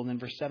principle, and then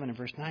verse 7 and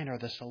verse 9 are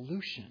the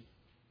solution.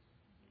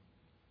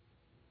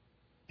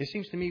 It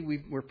seems to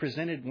me we're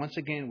presented once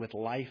again with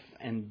life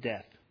and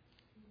death.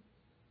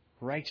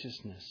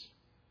 Righteousness,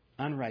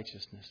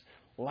 unrighteousness,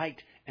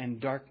 light and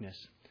darkness.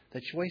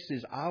 The choice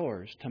is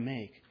ours to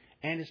make.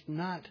 And it's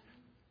not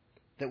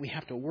that we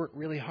have to work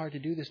really hard to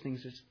do these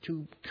things. It's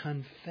to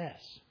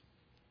confess.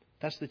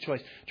 That's the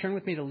choice. Turn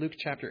with me to Luke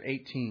chapter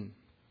 18.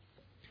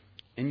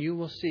 And you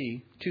will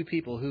see two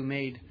people who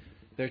made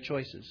their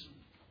choices.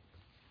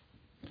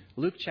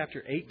 Luke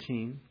chapter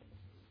 18,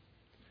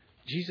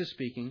 Jesus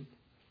speaking.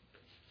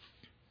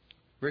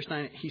 Verse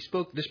 9, He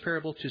spoke this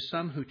parable to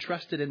some who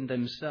trusted in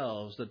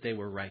themselves that they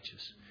were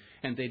righteous,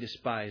 and they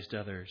despised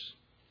others.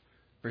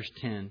 Verse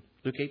 10,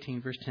 Luke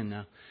 18, verse 10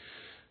 now.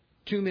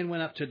 Two men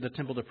went up to the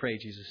temple to pray,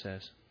 Jesus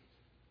says.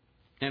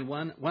 And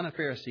one a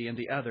Pharisee and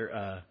the other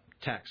a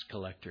tax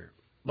collector.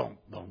 Boom,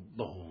 boom,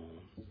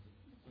 boom.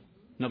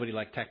 Nobody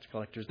liked tax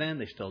collectors then.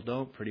 They still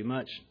don't, pretty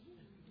much.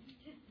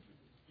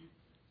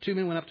 Two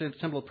men went up to the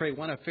temple to pray.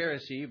 One a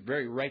Pharisee,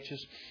 very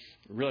righteous,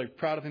 really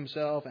proud of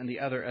himself, and the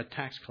other a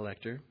tax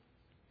collector.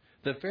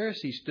 The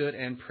Pharisee stood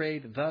and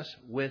prayed thus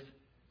with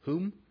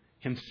whom?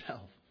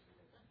 Himself.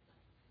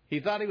 He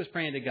thought he was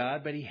praying to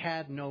God, but he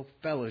had no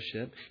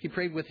fellowship. He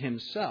prayed with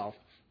himself.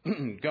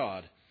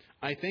 God,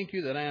 I thank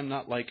you that I am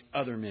not like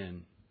other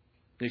men,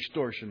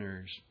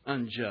 extortioners,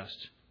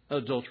 unjust,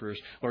 adulterers,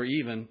 or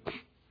even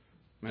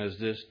as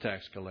this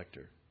tax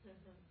collector.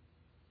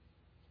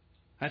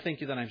 I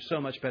thank you that I'm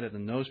so much better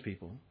than those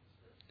people.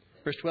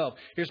 Verse 12,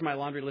 here's my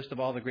laundry list of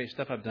all the great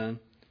stuff I've done.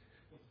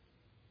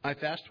 I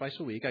fast twice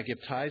a week. I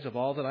give tithes of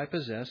all that I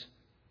possess.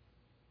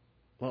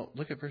 Well,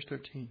 look at verse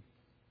 13.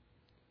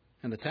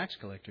 And the tax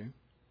collector,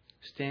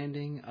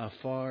 standing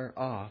afar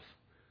off,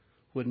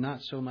 would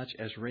not so much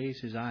as raise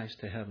his eyes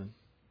to heaven,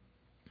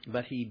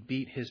 but he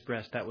beat his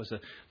breast. That was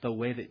the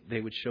way that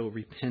they would show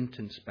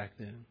repentance back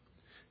then.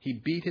 He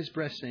beat his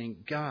breast saying,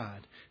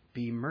 God,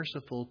 be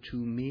merciful to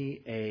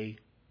me, a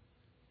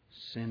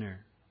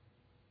sinner.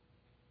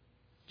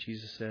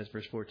 Jesus says,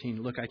 verse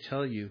 14, look, I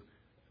tell you,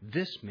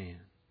 this man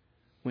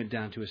went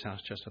down to his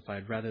house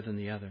justified rather than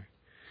the other.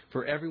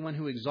 For everyone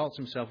who exalts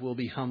himself will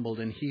be humbled,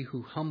 and he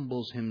who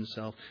humbles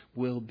himself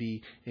will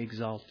be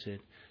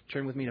exalted.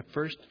 Turn with me to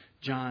 1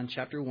 John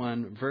chapter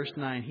 1, verse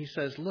 9. He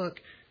says,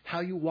 look, how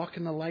you walk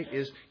in the light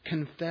is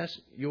confess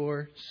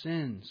your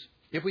sins.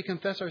 If we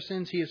confess our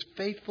sins, He is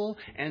faithful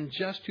and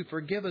just to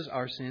forgive us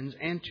our sins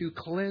and to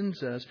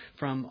cleanse us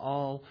from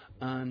all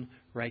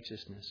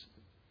unrighteousness.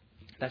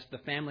 That's the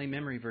family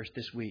memory verse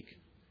this week.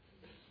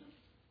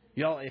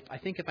 Y'all, if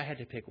I had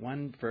to pick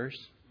one verse,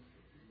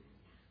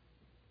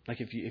 like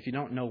if you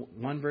don't know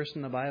one verse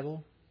in the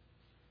Bible,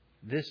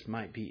 this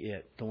might be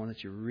it, the one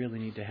that you really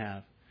need to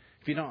have.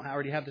 If you don't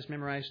already have this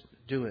memorized,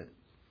 do it.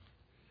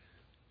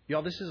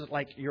 Y'all, this is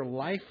like your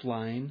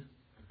lifeline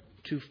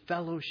to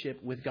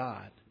fellowship with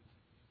God,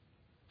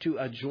 to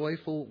a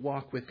joyful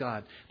walk with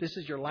God. This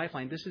is your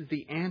lifeline. This is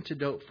the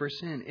antidote for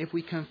sin. If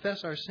we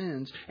confess our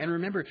sins, and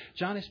remember,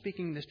 John is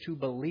speaking this to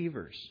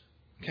believers,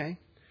 okay?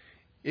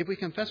 If we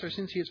confess our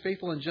sins, He is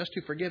faithful and just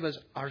to forgive us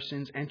our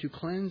sins and to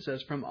cleanse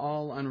us from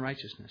all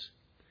unrighteousness.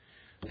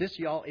 This,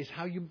 y'all, is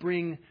how you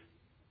bring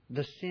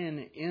the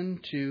sin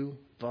into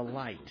the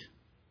light.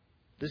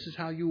 This is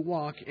how you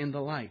walk in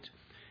the light.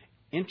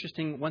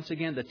 Interesting, once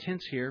again, the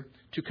tense here,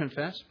 to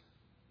confess,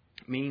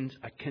 means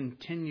a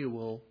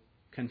continual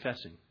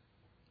confessing.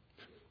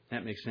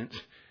 That makes sense.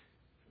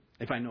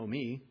 If I know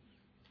me,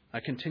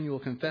 a continual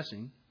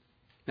confessing.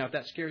 Now, if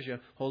that scares you,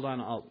 hold on,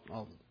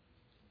 I'll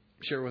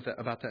share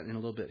about that in a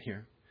little bit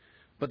here.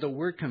 But the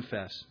word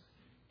confess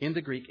in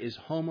the Greek is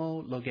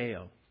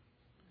homologeo.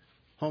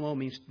 Homo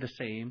means the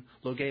same.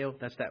 Logeo,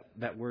 that's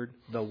that word,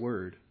 the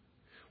word.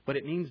 What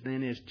it means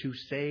then is to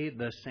say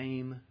the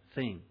same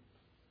thing.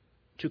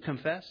 To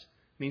confess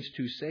means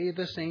to say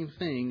the same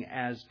thing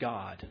as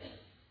God.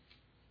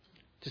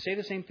 To say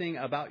the same thing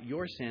about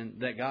your sin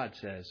that God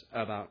says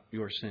about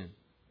your sin.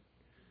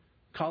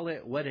 Call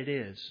it what it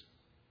is.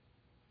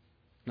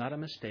 Not a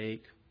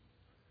mistake.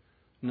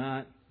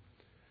 Not,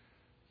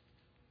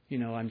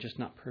 I'm just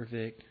not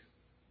perfect.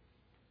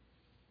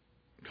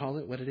 Call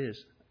it what it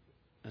is.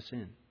 A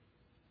sin.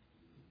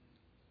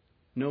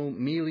 No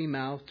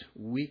mealy-mouthed,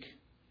 weak,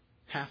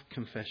 half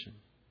confession.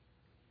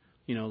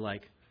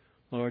 Like,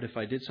 Lord, if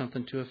I did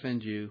something to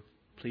offend you,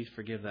 please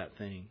forgive that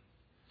thing.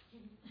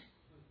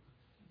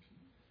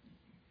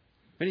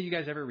 Any of you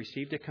guys ever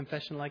received a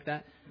confession like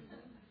that?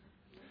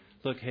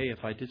 Look, hey,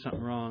 if I did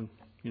something wrong,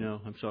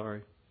 I'm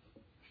sorry.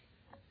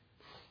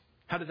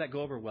 How did that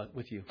go over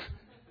with you?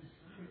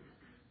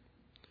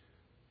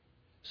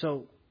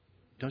 So,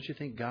 don't you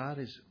think God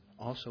is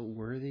also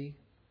worthy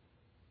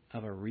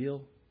of a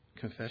real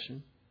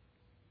confession?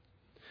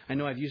 I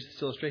know I've used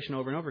this illustration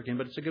over and over again,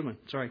 but it's a good one.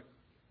 Sorry.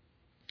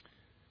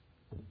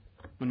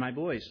 When my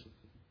boys,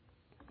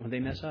 when they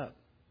mess up,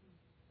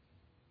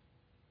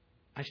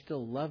 I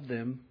still love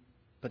them,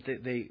 but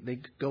they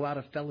go out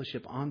of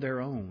fellowship on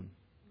their own.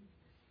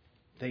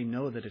 They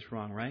know that it's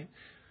wrong, right?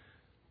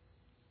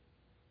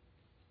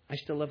 I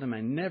still love them.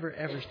 I never,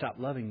 ever stop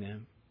loving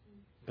them.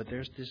 But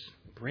there's this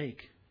break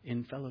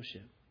in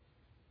fellowship,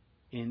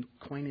 in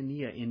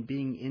koinonia, in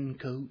being in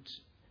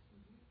cahoots.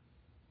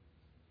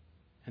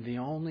 And the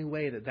only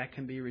way that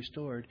can be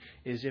restored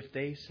is if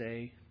they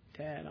say,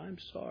 Dad, I'm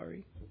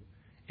sorry.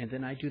 And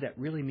then I do that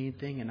really mean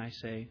thing and I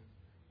say,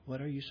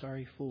 what are you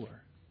sorry for?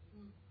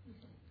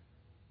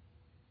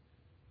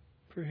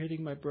 For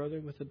hitting my brother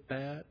with a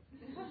bat.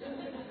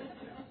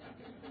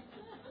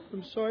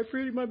 I'm sorry for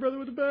hitting my brother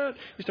with a bat.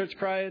 He starts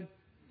crying.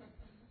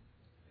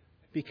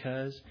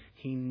 Because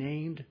he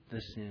named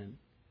the sin.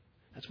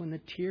 That's when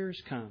the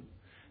tears come.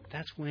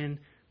 That's when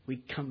we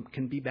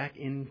can be back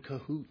in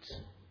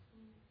cahoots.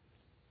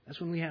 That's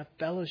when we have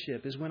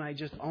fellowship, is when I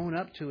just own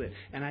up to it.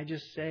 And I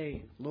just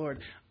say, Lord,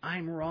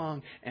 I'm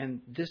wrong.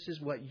 And this is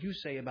what you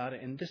say about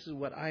it. And this is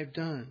what I've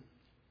done.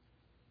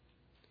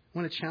 I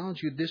want to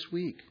challenge you this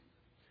week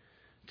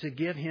to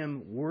give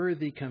Him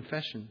worthy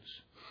confessions.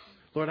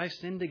 Lord, I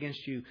sinned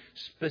against you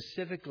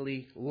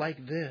specifically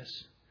like this.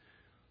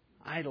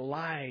 I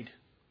lied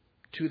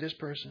to this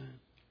person.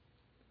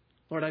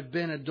 Lord, I've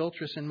been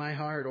adulterous in my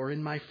heart or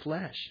in my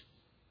flesh.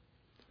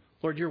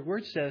 Lord, your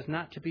word says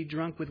not to be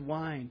drunk with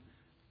wine.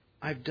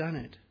 I've done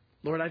it.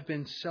 Lord, I've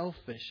been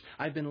selfish.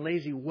 I've been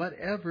lazy.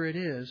 Whatever it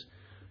is,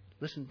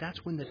 listen,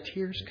 that's when the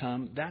tears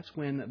come. That's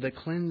when the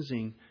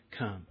cleansing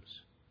comes.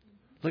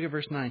 Look at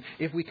verse 9.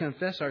 If we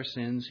confess our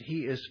sins,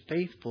 He is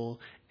faithful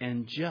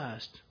and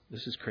just,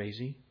 this is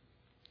crazy,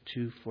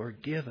 to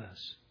forgive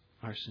us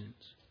our sins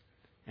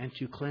and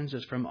to cleanse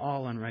us from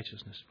all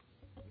unrighteousness.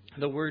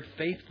 The word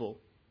faithful,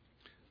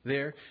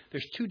 there's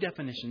two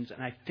definitions,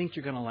 and I think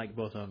you're going to like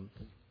both of them.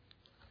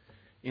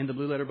 In the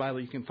Blue Letter Bible,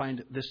 you can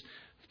find this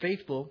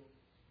faithful.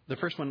 The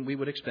first one we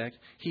would expect.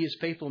 He is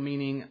faithful,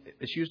 meaning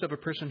it's used of a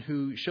person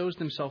who shows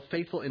themselves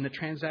faithful in the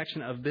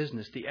transaction of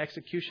business, the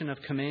execution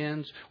of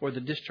commands, or the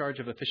discharge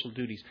of official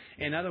duties.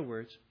 In other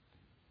words,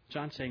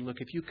 John's saying,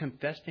 look, if you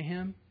confess to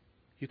Him,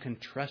 you can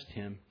trust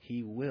Him.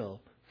 He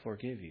will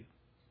forgive you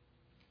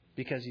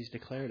because He's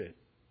declared it.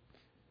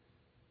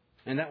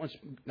 And that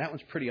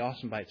one's pretty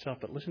awesome by itself.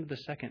 But listen to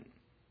the second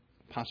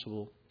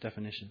possible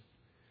definition.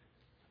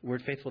 The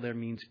word faithful there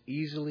means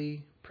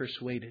easily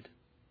persuaded.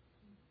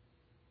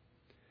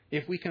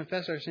 If we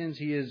confess our sins,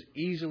 He is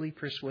easily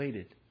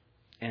persuaded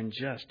and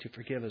just to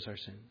forgive us our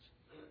sins.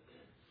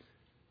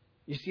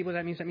 You see what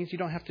that means? That means you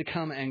don't have to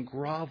come and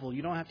grovel.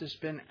 You don't have to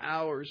spend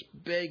hours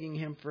begging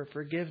Him for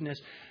forgiveness.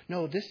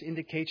 No, this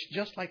indicates,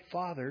 just like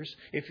fathers,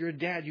 if you're a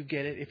dad, you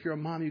get it. If you're a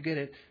mom, you get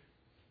it.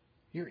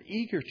 You're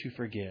eager to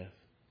forgive.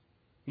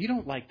 You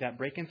don't like that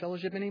break in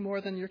fellowship any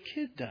more than your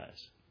kid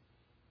does.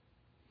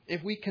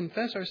 If we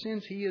confess our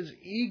sins, He is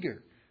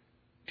eager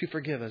to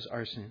forgive us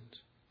our sins.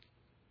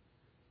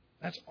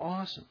 That's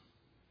awesome.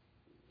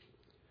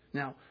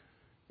 Now,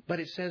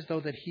 but it says, though,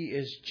 that He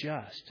is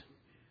just.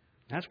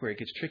 That's where it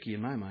gets tricky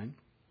in my mind.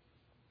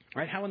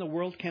 Right? How in the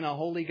world can a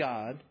holy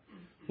God,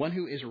 one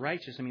who is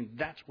righteous,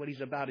 that's what He's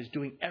about, is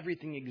doing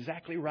everything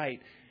exactly right.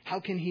 How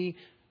can He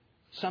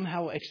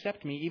somehow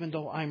accept me even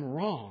though I'm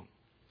wrong?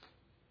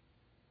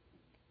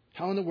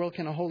 How in the world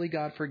can a holy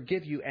God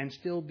forgive you and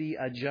still be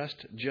a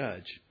just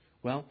judge?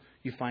 Well,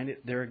 you find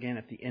it there again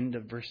at the end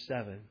of verse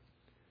 7.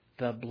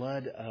 The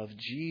blood of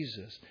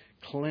Jesus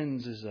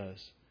cleanses us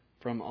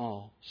from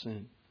all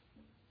sin.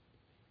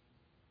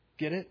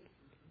 Get it?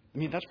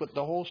 That's what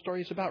the whole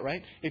story is about,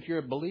 right? If you're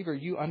a believer,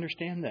 you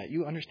understand that.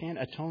 You understand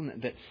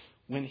atonement, that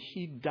when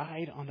He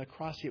died on the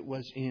cross, it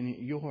was in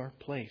your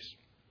place.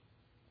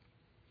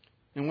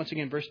 And once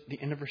again,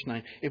 the end of verse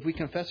 9. If we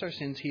confess our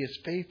sins, He is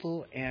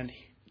faithful and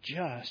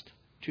just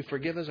to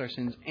forgive us our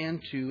sins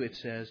and to, it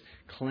says,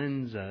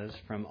 cleanse us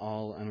from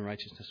all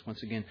unrighteousness.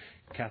 Once again,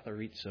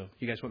 katharizzo.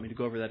 You guys want me to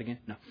go over that again?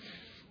 No.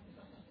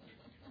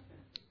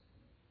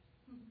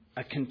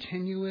 A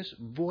continuous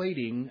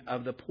voiding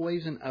of the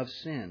poison of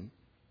sin.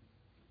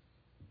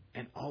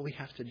 And all we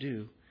have to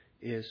do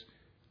is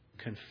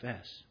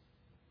confess.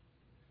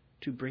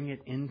 To bring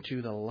it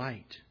into the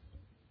light.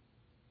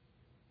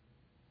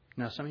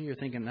 Now, some of you are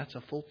thinking, that's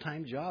a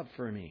full-time job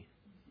for me.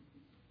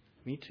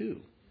 Me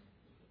too.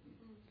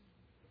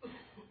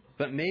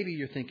 But maybe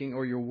you're thinking,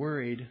 or you're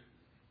worried,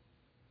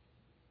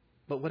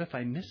 but what if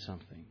I miss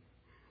something?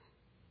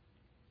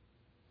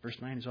 Verse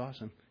 9 is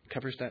awesome. It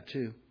covers that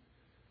too.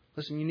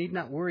 Listen, you need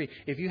not worry.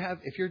 If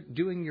you're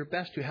doing your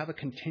best to have a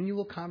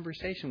continual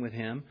conversation with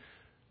Him,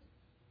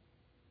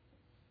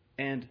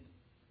 and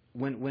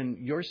when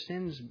your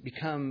sins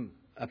become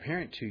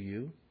apparent to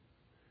you,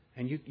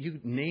 and you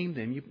name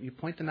them, you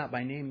point them out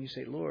by name, and you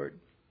say, Lord,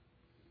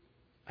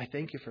 I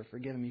thank You for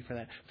forgiving me for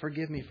that.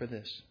 Forgive me for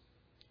this.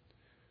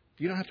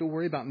 You don't have to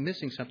worry about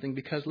missing something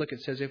because, look,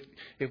 it says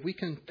if we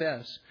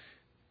confess,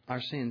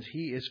 our sins,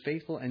 He is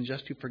faithful and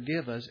just to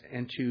forgive us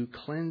and to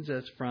cleanse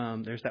us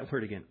from, there's that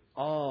word again,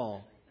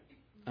 all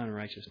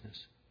unrighteousness.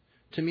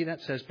 To me,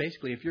 that says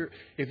basically,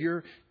 if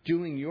you're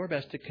doing your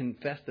best to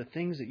confess the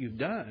things that you've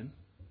done,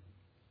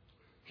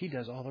 He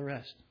does all the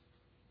rest.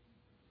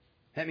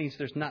 That means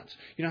you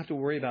don't have to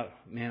worry about,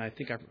 man, I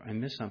think I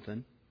missed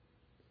something.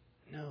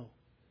 No.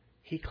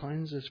 He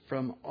cleanses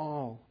from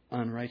all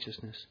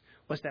unrighteousness.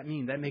 What's that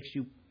mean? That makes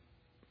you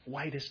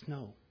white as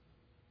snow,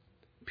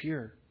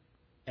 pure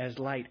as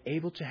light,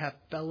 able to have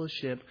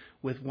fellowship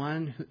with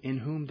one in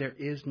whom there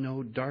is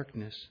no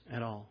darkness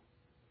at all.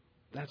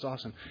 That's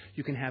awesome.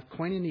 You can have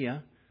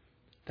koinonia,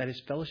 that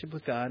is fellowship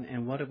with God.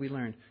 And what have we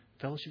learned?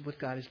 Fellowship with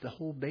God is the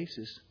whole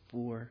basis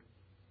for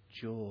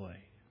joy.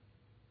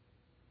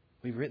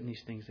 We've written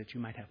these things that you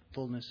might have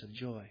fullness of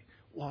joy.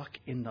 Walk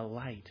in the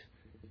light.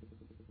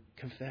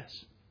 Confess.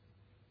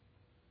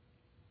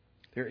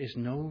 There is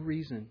no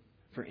reason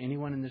for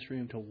anyone in this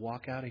room to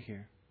walk out of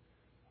here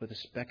with a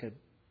speck of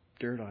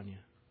dirt on you,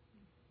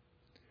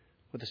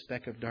 with a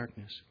speck of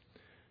darkness.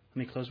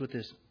 Let me close with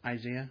this.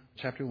 Isaiah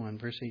chapter 1,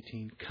 verse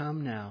 18.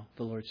 Come now,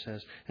 the Lord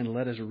says, and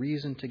let us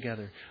reason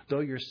together. Though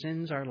your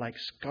sins are like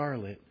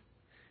scarlet,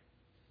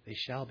 they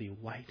shall be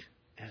white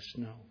as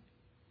snow.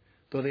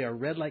 Though they are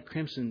red like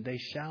crimson, they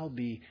shall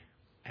be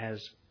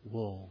as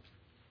wool.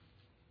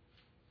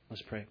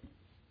 Let's pray.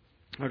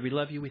 Lord, we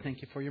love you. We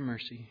thank you for your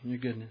mercy and your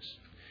goodness.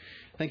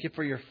 Thank you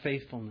for your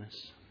faithfulness.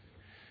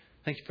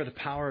 Thank you for the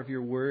power of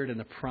your word and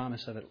the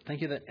promise of it.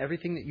 Thank you that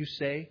everything that you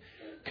say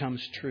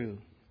comes true.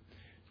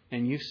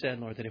 And you said,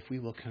 Lord, that if we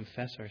will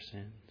confess our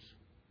sins,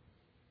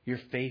 you're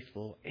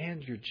faithful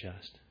and you're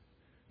just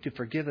to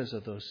forgive us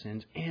of those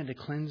sins and to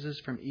cleanse us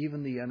from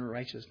even the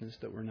unrighteousness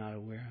that we're not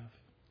aware of.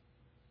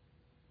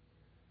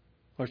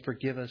 Lord,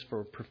 forgive us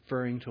for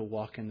preferring to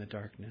walk in the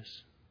darkness.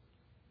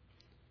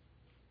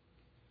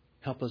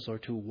 Help us,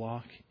 Lord, to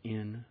walk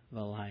in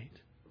the light.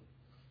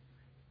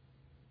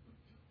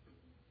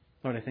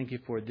 Lord, I thank you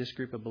for this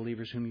group of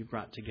believers whom you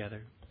brought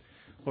together.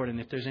 Lord,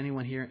 and if there's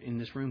anyone here in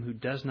this room who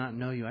does not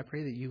know you, I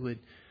pray that you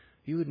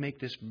would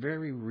make this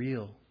very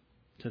real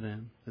to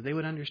them, that they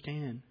would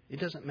understand. It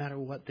doesn't matter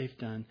what they've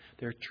done.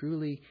 There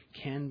truly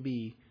can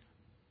be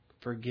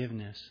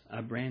forgiveness,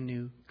 a brand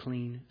new,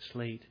 clean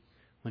slate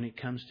when it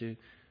comes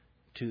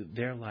to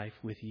their life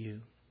with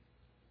you.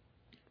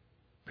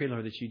 Pray,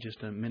 Lord, that you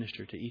just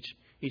minister to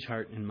each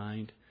heart and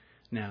mind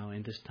now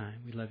in this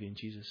time. We love you in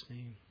Jesus'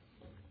 name.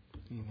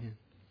 Amen.